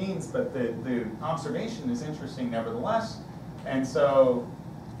this means. But the observation is interesting nevertheless, and so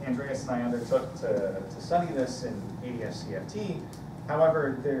Andreas and I undertook to study this in ADS-CFT.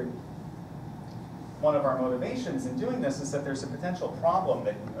 However, one of our motivations in doing this is that there's a potential problem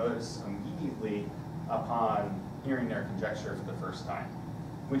that you notice immediately upon hearing their conjecture for the first time,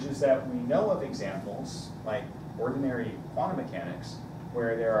 which is that we know of examples, like ordinary quantum mechanics,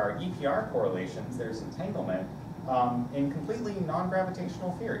 where there are EPR correlations, there's entanglement, in completely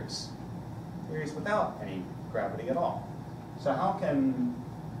non-gravitational theories without any gravity at all. So how can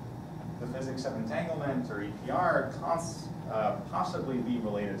the physics of entanglement or EPR possibly be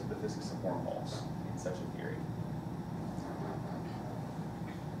related to the physics of wormholes in such a theory?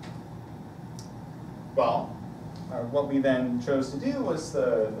 Well, what we then chose to do was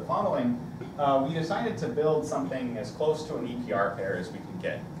the following. We decided to build something as close to an EPR pair as we could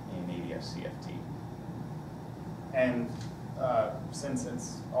get in ADS-CFT. And since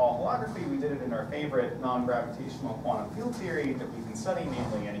it's all holography, we did it in our favorite non-gravitational quantum field theory that we can study,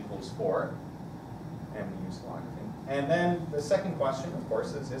 namely n equals 4. And we use holography. And then the second question, of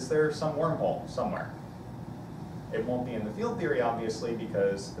course, is there some wormhole somewhere? It won't be in the field theory, obviously,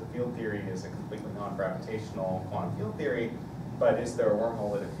 because the field theory is a completely non-gravitational quantum field theory, but is there a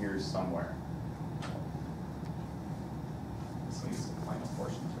wormhole that appears somewhere? This leads to the final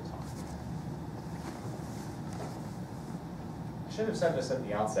portion of the talk. I should have said this at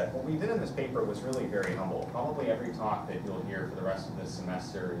the outset. What we did in this paper was really very humble. Probably every talk that you'll hear for the rest of this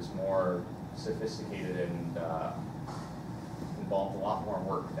semester is more sophisticated and involved a lot more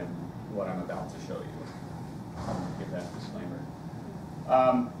work than what I'm about to show you. Give that disclaimer.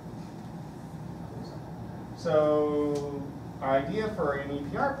 So our idea for an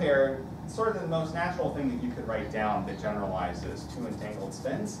EPR pair sort of the most natural thing that you could write down that generalizes two entangled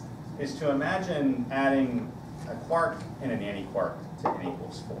spins is to imagine adding a quark and an antiquark to n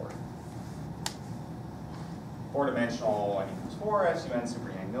equals 4. Four-dimensional n equals 4, SUN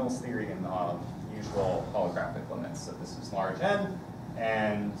super Yang-Mills theory, and the usual holographic limits. So this is large n,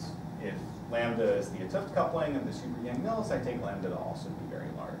 and if lambda is the 't coupling of the super Yang-Mills, I take lambda to also be very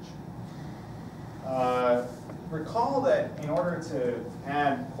large. Recall that in order to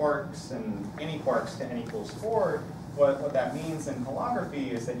add quarks and antiquarks to n equals 4, what that means in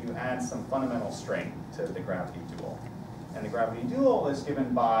holography is that you add some fundamental string to the gravity dual. And the gravity dual is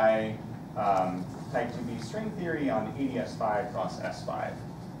given by type 2b string theory on AdS5 cross S5.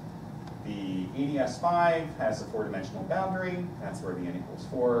 The AdS5 has a 4-dimensional boundary. That's where the n equals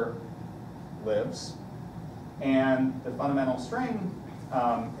 4 lives. And the fundamental string,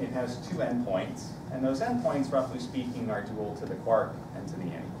 it has 2 endpoints. And those endpoints, roughly speaking, are dual to the quark and to the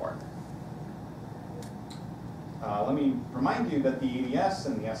antiquark. Let me remind you that the AdS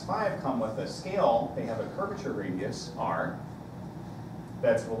and the S5 come with a scale. They have a curvature radius, r,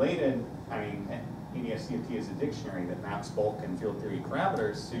 that's related. AdS-CFT is a dictionary that maps bulk and field theory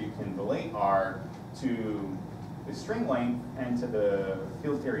parameters, so you can relate r to the string length and to the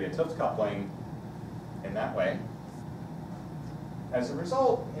field theory of t coupling in that way. As a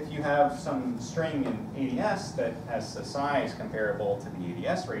result, if you have some string in AdS that has a size comparable to the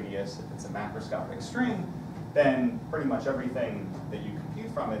AdS radius, if it's a macroscopic string, then pretty much everything that you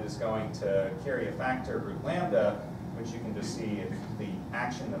compute from it is going to carry a factor root lambda, which you can just see the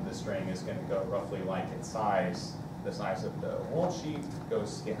action of the string is going to go roughly like its size. The size of the whole sheet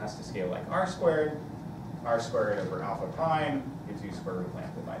has to scale like r squared. R squared over alpha prime gives you square root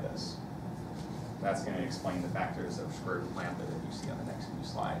lambda by this. That's going to explain the factors of square root lambda that you see on the next few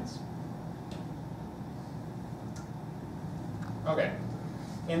slides. Okay.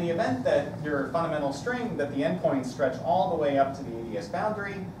 In the event that your fundamental string, that the endpoints stretch all the way up to the AdS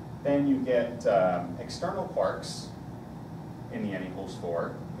boundary, then you get external quarks in the n equals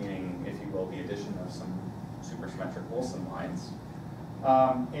 4, meaning, if you will, the addition of some supersymmetric Wilson lines.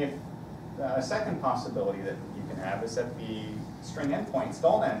 If a second possibility that you can have is that the string endpoints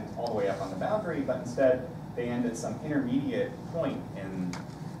don't end all the way up on the boundary, but instead they end at some intermediate point in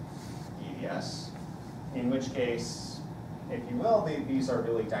AdS, in which case, if you will, these are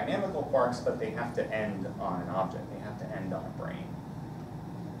really dynamical quarks, but they have to end on an object. They have to end on a brane.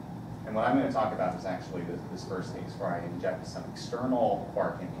 And what I'm going to talk about is actually this first case where I inject some external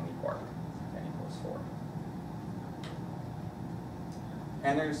quark in antiquark, n equals 4.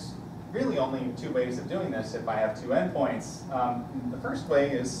 And there's really only 2 ways of doing this if I have 2 endpoints. The first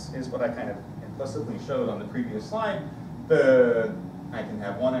way is what I kind of implicitly showed on the previous slide. I can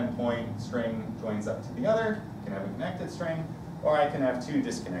have one endpoint string joins up to the other, I can have a connected string, or I can have 2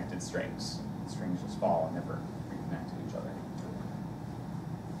 disconnected strings. The strings just fall and never reconnect to each other.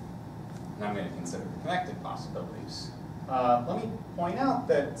 And I'm going to consider the connected possibilities. Let me point out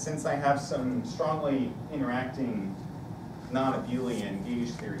that since I have some strongly interacting non-abelian gauge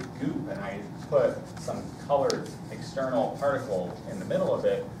theory goop, and I put some colored external particle in the middle of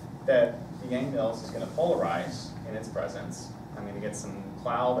it, that the Yang-Mills is going to polarize in its presence. I'm going to get some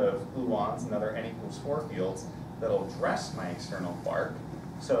cloud of gluons and other n equals 4 fields that'll dress my external quark,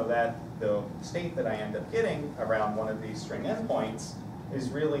 so that the state that I end up getting around one of these string endpoints is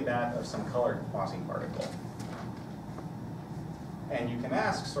really that of some colored quasi-particle. And you can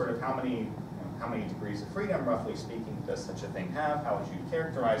ask sort of how many degrees of freedom, roughly speaking, does such a thing have? How would you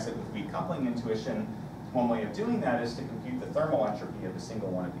characterize it with weak coupling intuition? One way of doing that is to compute the thermal entropy of a single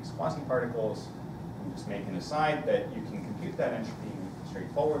one of these quasi-particles. You just make an aside that you can compute that entropy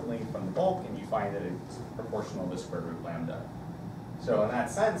straightforwardly from the bulk, and you find that it's proportional to square root lambda. So in that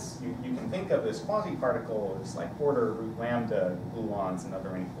sense, you can think of this quasi-particle as like order root lambda gluons and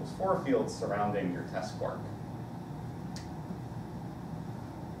other n equals 4 fields surrounding your test quark.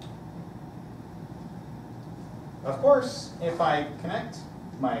 Of course, if I connect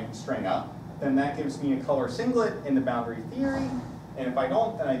my string up, then that gives me a color singlet in the boundary theory, and if I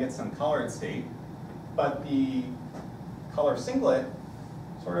don't, then I get some colored state. But the color singlet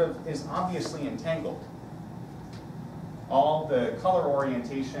sort of is obviously entangled. All the color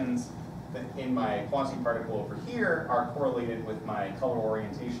orientations that in my quasi-particle over here are correlated with my color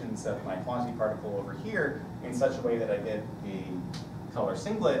orientations of my quasi-particle over here in such a way that I get a color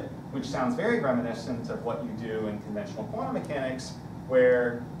singlet, which sounds very reminiscent of what you do in conventional quantum mechanics,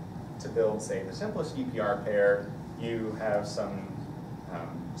 where to build, say, the simplest VPR pair, you have some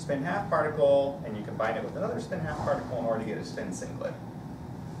spin half particle, and you combine it with another spin half particle in order to get a spin singlet.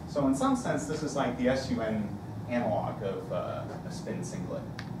 So in some sense, this is like the SUN analog of a spin singlet.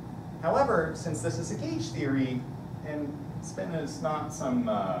 However, since this is a gauge theory, and spin is not some,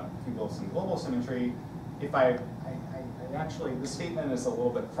 if you will, some global symmetry, if I actually, the statement is a little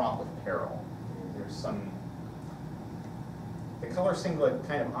bit fraught with peril. There's some, the color singlet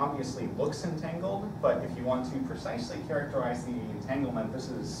kind of obviously looks entangled, but if you want to precisely characterize the entanglement, this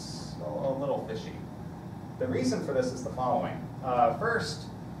is a little fishy. The reason for this is the following. First,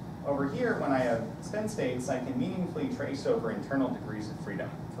 over here, when I have spin states, I can meaningfully trace over internal degrees of freedom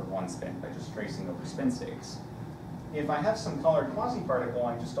for one spin by just tracing over spin states. If I have some colored quasi-particle,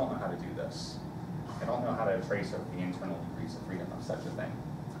 I just don't know how to do this. I don't know how to trace over the internal degrees of freedom of such a thing.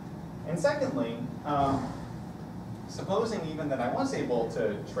 And secondly, supposing even that I was able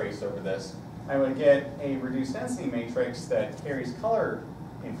to trace over this, I would get a reduced density matrix that carries color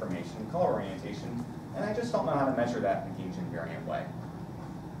information, color orientation, and I just don't know how to measure that in a gauge invariant way.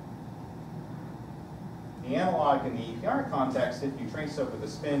 The analog in the EPR context, if you trace over the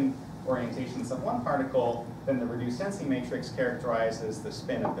spin orientations of one particle, then the reduced density matrix characterizes the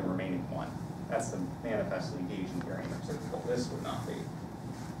spin of the remaining one. That's the manifestly gauge invariant reciprocal. This would not be.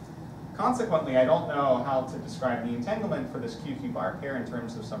 Consequently, I don't know how to describe the entanglement for this QQ bar pair in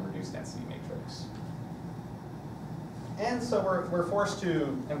terms of some reduced density matrix. And so we're forced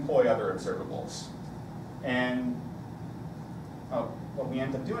to employ other observables. And what we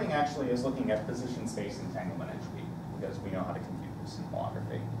end up doing actually is looking at position space entanglement entropy, because we know how to compute this in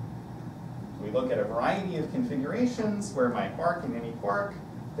holography. So we look at a variety of configurations where my quark and any quark,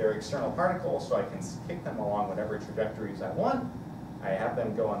 they're external particles, so I can kick them along whatever trajectories I want. I have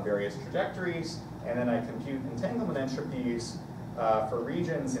them go on various trajectories, and then I compute entanglement entropies for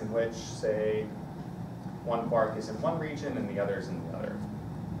regions in which, say, one quark is in one region and the other is in the other.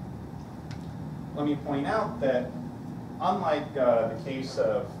 Let me point out that unlike the case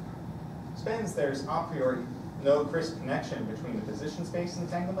of spins, there's a priori no crisp connection between the position space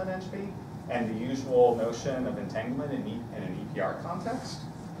entanglement entropy and the usual notion of entanglement in an EPR context.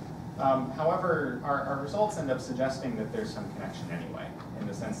 However, our results end up suggesting that there's some connection anyway, in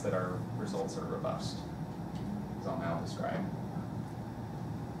the sense that our results are robust, as I'll now describe.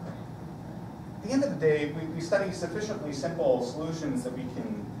 At the end of the day, we study sufficiently simple solutions that we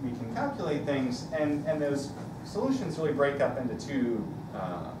can calculate things, and those solutions really break up into two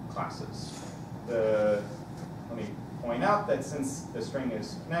classes. Let me point out that since the string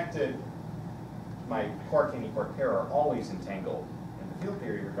is connected, my quark and quark pair are always entangled in the field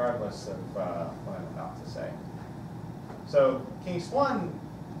theory, regardless of what I'm about to say. So case one,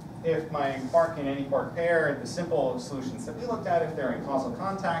 if my quark and any quark pair, the simple solutions that we looked at, if they're in causal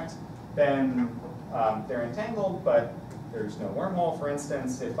contact, then they're entangled, but there's no wormhole. For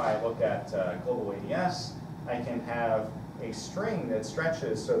instance, if I look at global ADS, I can have a string that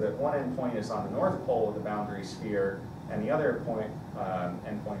stretches so that one endpoint is on the north pole of the boundary sphere, and the other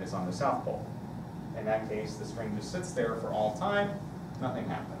endpoint is on the south pole. In that case, the string just sits there for all time, nothing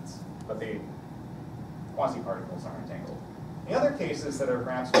happens, but the quasi-particles are entangled. The other cases that are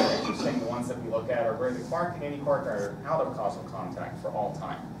perhaps more interesting, the ones that we look at, are where the quark and any quark are out of causal contact for all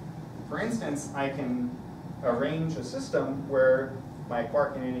time. For instance, I can arrange a system where my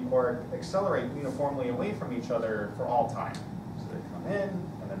quark and any quark accelerate uniformly away from each other for all time. So they come in,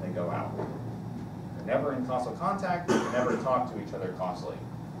 and then they go out. They're never in causal contact, they never talk to each other causally.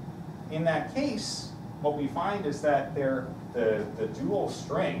 In that case, what we find is that the dual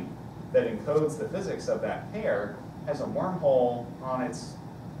string that encodes the physics of that pair has a wormhole on its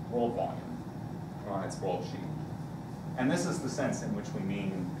world volume, or on its world sheet. And this is the sense in which we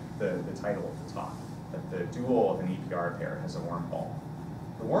mean the title at the top, that the dual of an EPR pair has a wormhole.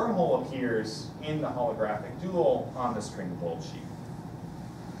 The wormhole appears in the holographic dual on the string world sheet.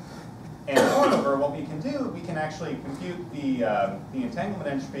 And moreover, what we can do, we can actually compute the entanglement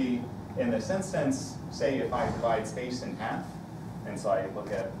entropy in this instance, say if I divide space in half, and so I look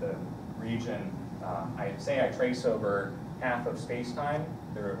at the region, I trace over half of space-time,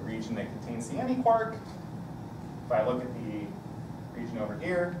 the region that contains the any quark. If I look at the region over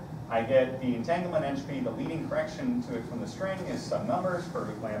here, I get the entanglement entropy. The leading correction to it from the string is some numbers per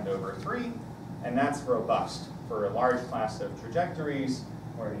root lambda over 3, and that's robust for a large class of trajectories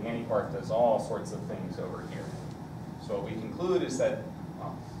where the any quark does all sorts of things over here. So what we conclude is that,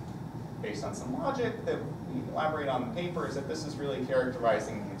 well, based on some logic that we elaborate on the paper, is that this is really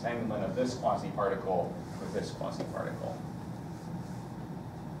characterizing the entanglement of this quasi-particle with this quasi-particle.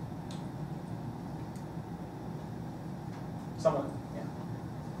 Someone? Yeah.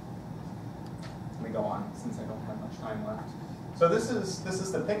 Let me go on, since I don't have much time left. So this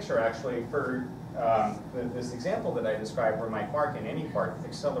is the picture, actually, for this example that I described, where my quark and any quark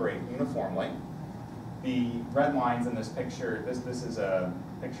accelerate uniformly. The red lines in this picture, this is a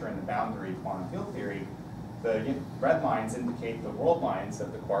picture in the boundary quantum field theory, the red lines indicate the world lines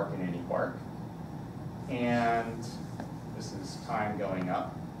of the quark in any quark. And this is time going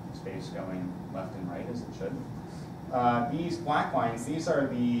up, space going left and right as it should. These black lines, these are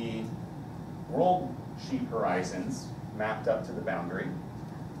the world sheet horizons mapped up to the boundary.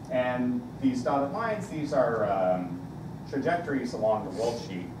 And these dotted lines, these are trajectories along the world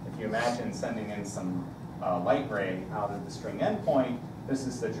sheet. If you imagine sending in some light ray out of the string endpoint, this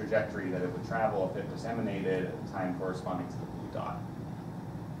is the trajectory that it would travel if it was emanated at the time corresponding to the blue dot.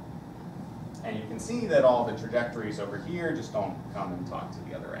 And you can see that all the trajectories over here just don't come and talk to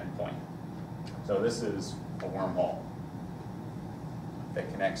the other endpoint. So this is a wormhole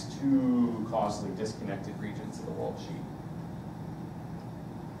that connects two causally disconnected regions of the world sheet.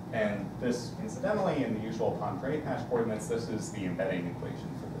 And this, incidentally, in the usual Poincare hash coordinates, this is the embedding equation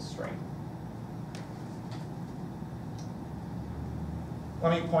for this string.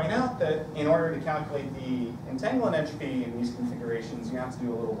 Let me point out that in order to calculate the entanglement entropy in these configurations, you have to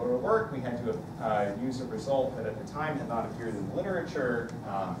do a little bit of work. We had to use a result that at the time had not appeared in the literature.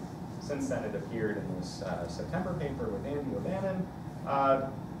 Since then, it appeared in this September paper with Andy O'Bannon.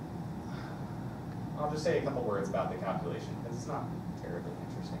 I'll just say a couple words about the calculation, because it's not terribly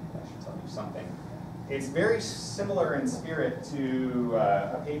interesting, but I should tell you something. It's very similar in spirit to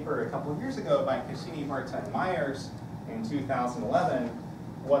a paper a couple of years ago by Cassini, Marta, and Myers in 2011.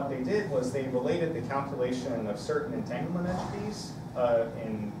 What they did was they related the calculation of certain entanglement entropies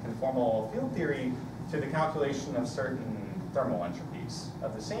in conformal field theory to the calculation of certain thermal entropies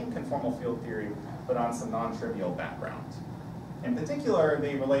of the same conformal field theory, but on some non-trivial background. In particular,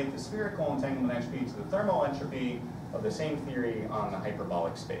 they relate the spherical entanglement entropy to the thermal entropy of the same theory on the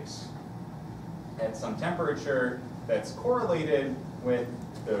hyperbolic space at some temperature that's correlated with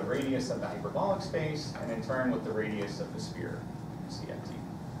the radius of the hyperbolic space, and in turn with the radius of the sphere, CFT.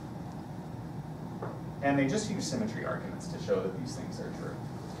 And they just use symmetry arguments to show that these things are true.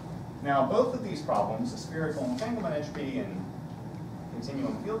 Now, both of these problems, the spherical entanglement entropy and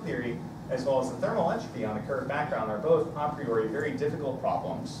continuum field theory, as well as the thermal entropy on a curved background, are both a priori very difficult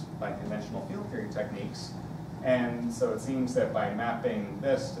problems by conventional field theory techniques. And so it seems that by mapping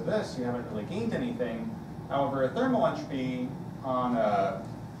this to this, you haven't really gained anything. However, a thermal entropy on an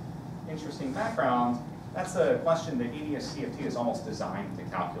interesting background, that's a question that ADS CFT is almost designed to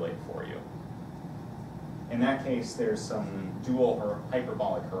calculate for you. In that case, there's some dual or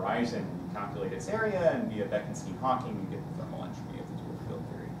hyperbolic horizon. You calculate its area, and via Bekenstein-Hawking, you get the thermal entropy of the dual field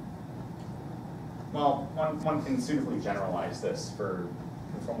theory. Well, one can suitably generalize this for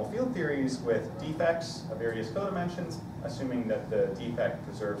conformal field theories with defects of various codimensions, assuming that the defect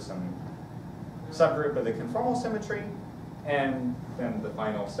preserves some subgroup of the conformal symmetry. And then the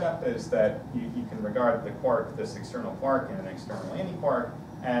final step is that you can regard the quark, this external quark and an external antiquark,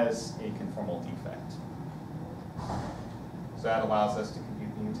 as a conformal defect. So that allows us to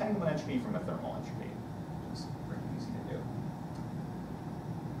compute the entanglement entropy from a thermal entropy, which is pretty easy to do.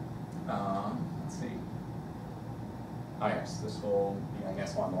 Let's see. Oh yes, this will be, I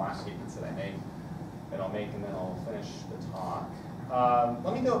guess, one of the last statements that I'll make, and then I'll finish the talk.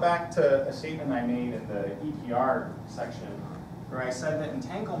 Let me go back to a statement I made in the EPR section, where I said that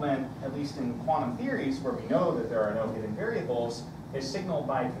entanglement, at least in quantum theories, where we know that there are no hidden variables, is signaled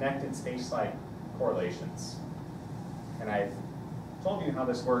by connected space-like correlations. And I've told you how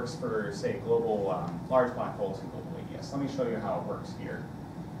this works for, say, global large black holes and global ADS. Let me show you how it works here.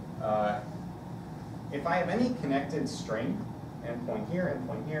 If I have any connected string, endpoint here,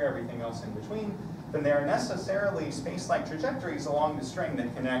 everything else in between, then there are necessarily space-like trajectories along the string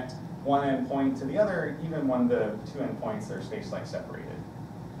that connect one endpoint to the other, even when the two endpoints are space-like separated.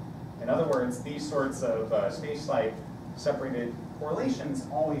 In other words, these sorts of space-like separated correlations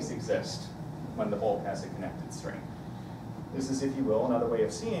always exist when the bulk has a connected string. This is, if you will, another way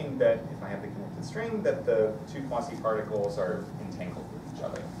of seeing that if I have the connected string, that the two quasi-particles are entangled with each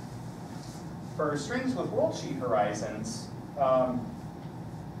other. For strings with world sheet horizons,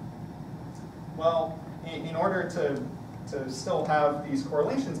 well, in order to still have these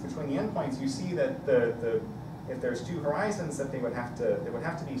correlations between the endpoints, you see that if there's two horizons, that there would have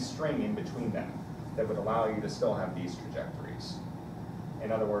to be string in between them that would allow you to still have these trajectories.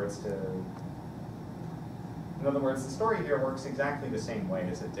 In other words, the story here works exactly the same way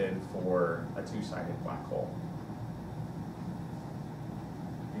as it did for a two-sided black hole.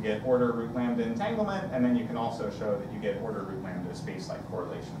 You get order root lambda entanglement, and then you can also show that you get order root lambda space-like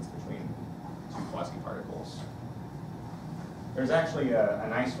correlations between two quasi-particles. There's actually a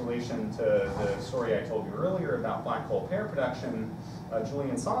nice relation to the story I told you earlier about black hole pair production.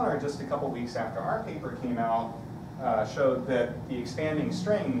 Julian Sonner, just a couple weeks after our paper came out, showed that the expanding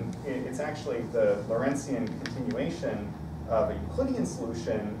string, it's actually the Lorentzian continuation of a Euclidean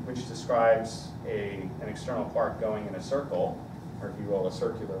solution which describes an external quark going in a circle, or if you will, a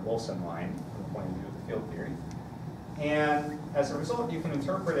circular Wilson line from the point of view of the field theory. And as a result, you can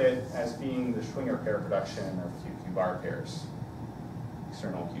interpret it as being the Schwinger pair production of QQ bar pairs,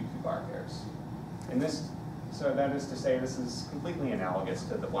 external QQ bar pairs. So that is to say, this is completely analogous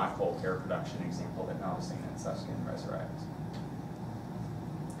to the black hole pair production example that Maldassine and Susskind resurrect.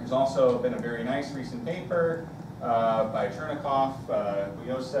 There's also been a very nice recent paper by Chernikov,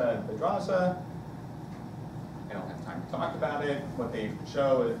 Buyosa, and Pedraza. I don't have time to talk about it. What they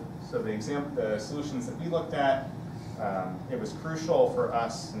show, so the solutions that we looked at, it was crucial for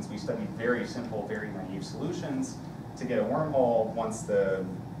us, since we studied very simple, very naive solutions, to get a wormhole once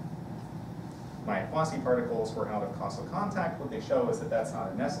my quasi-particles were out of causal contact. What they show is that that's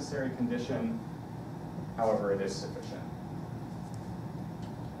not a necessary condition. However, it is sufficient.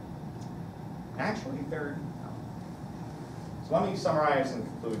 Actually, so let me summarize and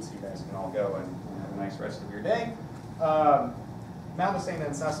conclude so you guys can all go and have a nice rest of your day. Maldassine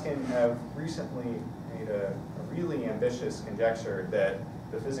and Susskind have recently made a really ambitious conjecture that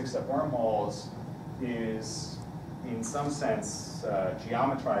the physics of wormholes is, in some sense,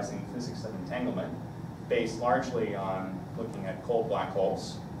 geometrizing physics of entanglement, based largely on looking at cold black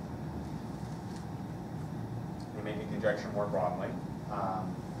holes. They make a conjecture more broadly.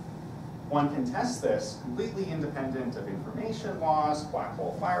 One can test this completely independent of information loss, black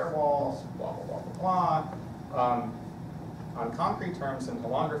hole firewalls, blah, blah, blah, blah, blah. On concrete terms in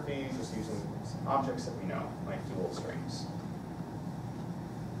holography, just using objects that we know, like dual strings.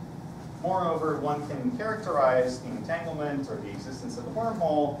 Moreover, one can characterize the entanglement or the existence of a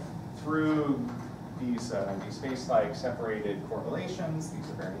wormhole through these space-like separated correlations. These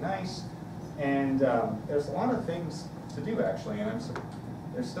are very nice. And there's a lot of things to do, actually. And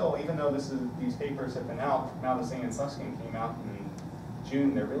there's still, even though these papers have been out, Maldassine and Susskind came out in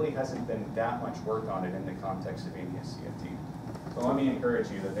June, there really hasn't been that much work on it in the context of ADS-CFT. So let me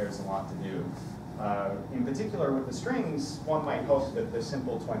encourage you that there's a lot to do. In particular, with the strings, one might hope that the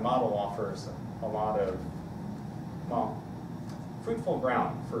simple toy model offers a lot of, well, fruitful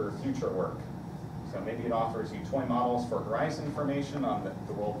ground for future work. So maybe it offers you toy models for horizon information on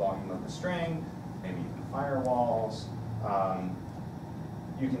the world volume of the string, maybe even firewalls.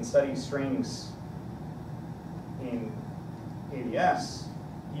 You can study strings in ADS,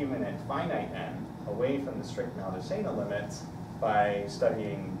 even at finite n, away from the strict Maldassine limits, by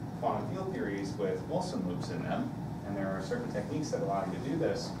studying quantum field theories with Wilson loops in them. And there are certain techniques that allow you to do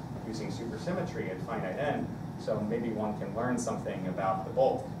this using supersymmetry at finite n. So maybe one can learn something about the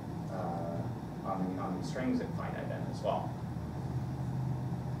bulk on the strings at finite n as well.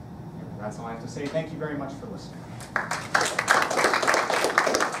 And that's all I have to say. Thank you very much for listening.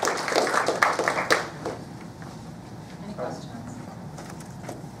 Any questions?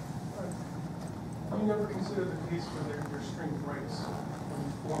 You never consider the case where your string breaks when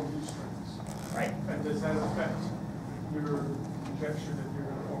you form new strings. Right. And does that affect your conjecture that you're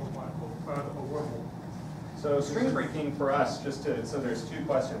going to form a wormhole? So string breaking for us, so there's two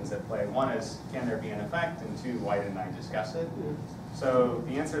questions at play. One is, can there be an effect? And two, why didn't I discuss it? So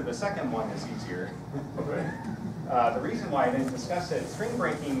the answer to the second one is easier. Okay. The reason why I didn't discuss it, string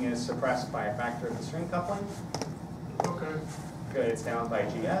breaking is suppressed by a factor of the string coupling. Okay. It's down by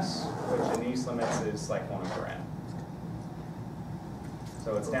GS, which in these limits is like 1/n.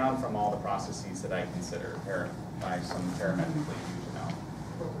 So it's down from all the processes that I consider by some parametrically huge amount.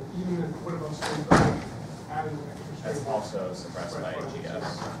 Okay. Even if, what about string breaking? Adding an extra string? That's also suppressed by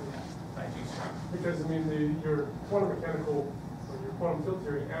GS, by G string. Because, I mean, your quantum mechanical, or your quantum field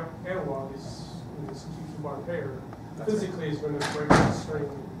theory analog is in this QQ bar pair. That's physically is going to break the string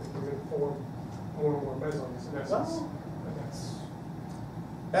and we're going to form more and more mesons in essence. Well,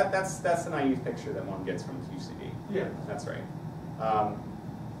 that's the naive picture that one gets from QCD. Yeah. That's right.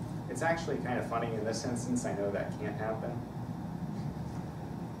 It's actually kind of funny in this instance. I know that can't happen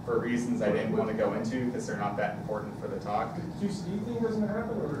for reasons I didn't want to go into because they're not that important for the talk. The QCD thing doesn't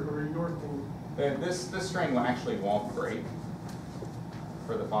happen, or your thing? This string actually won't break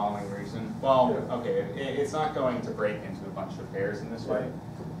for the following reason. Well, okay, it's not going to break into a bunch of pairs in this way.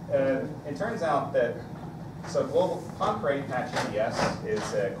 It turns out that so global clock rate patch ADS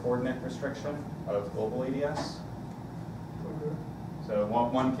is a coordinate restriction of global ADS. Okay. So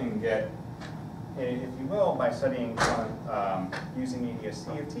one can get, if you will, by studying using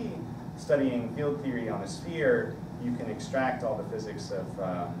ADS-CFT, studying field theory on a sphere, you can extract all the physics of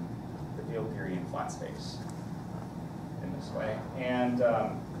the field theory in flat space in this way. And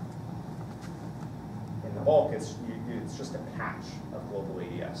in the the bulk, it's just a patch of global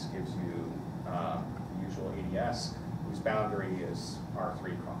ADS. Gives you the usual ADS, whose boundary is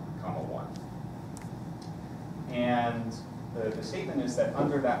R3, comma 1. And the statement is that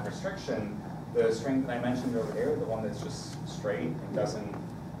under that restriction, the string that I mentioned over there, the one that's just straight and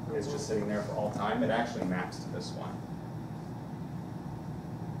is just sitting there for all time, it actually maps to this one.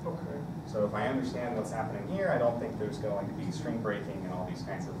 Okay. So if I understand what's happening here, I don't think there's going to be string breaking and all these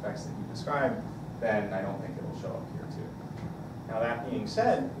kinds of effects that you described, then I don't think it'll show up here too. Now that being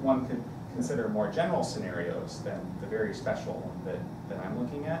said, one could consider more general scenarios than the very special one that I'm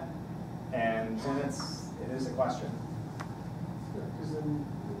looking at. And it is a question. Because then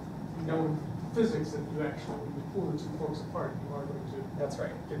you know in physics that you actually, when you pull the two forks apart, you are going to That's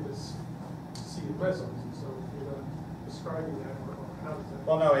right. get this seeded mesons. And so if you're not describing that, or how does that?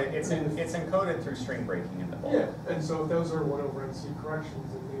 Well, no, it's encoded through string breaking in the bulk. Yeah, and so if those are 1 over NC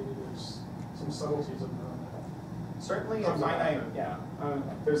corrections, then maybe there's some subtleties around that. Certainly at finite, yeah.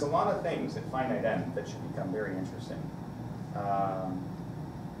 There's a lot of things at finite end that should become very interesting.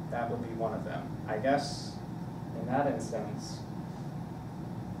 That would be one of them. I guess in that instance,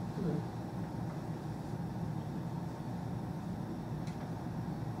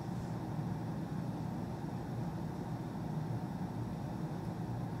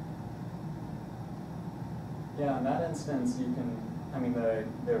 yeah, in that instance, you can, I mean, the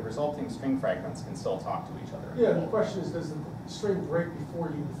resulting string fragments can still talk to each other. Yeah, the question is, does the string break before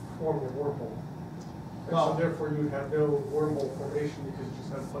you form your wormhole? And Well, so therefore you would have no wormhole formation because you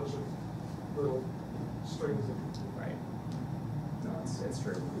just have a bunch of little strings that Right. No, it's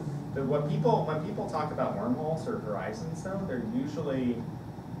true. When people talk about wormholes or horizons, though, they're usually, how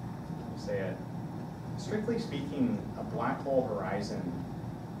do you say it? Strictly speaking, a black hole horizon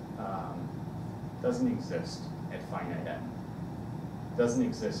doesn't exist at finite end. Doesn't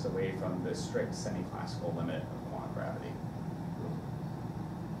exist away from the strict semi-classical limit of quantum gravity.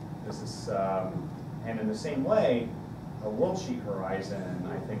 This is, and in the same way, a worldsheet horizon,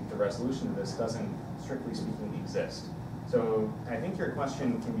 I think the resolution of this doesn't, strictly speaking, exist. So I think your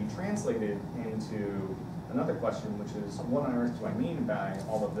question can be translated into another question, which is, what on earth do I mean by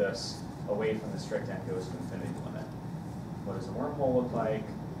all of this away from the strict end goes to infinity limit? What does a wormhole look like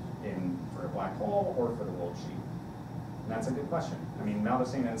for a black hole or for the worldsheet? And that's a good question. I mean,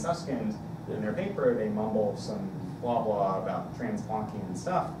 Maldesain and Susskind, in their paper, they mumble some blah blah about transplonking and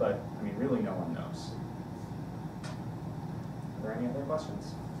stuff, but I mean, really no one knows. Are there any other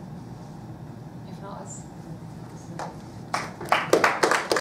questions? If not,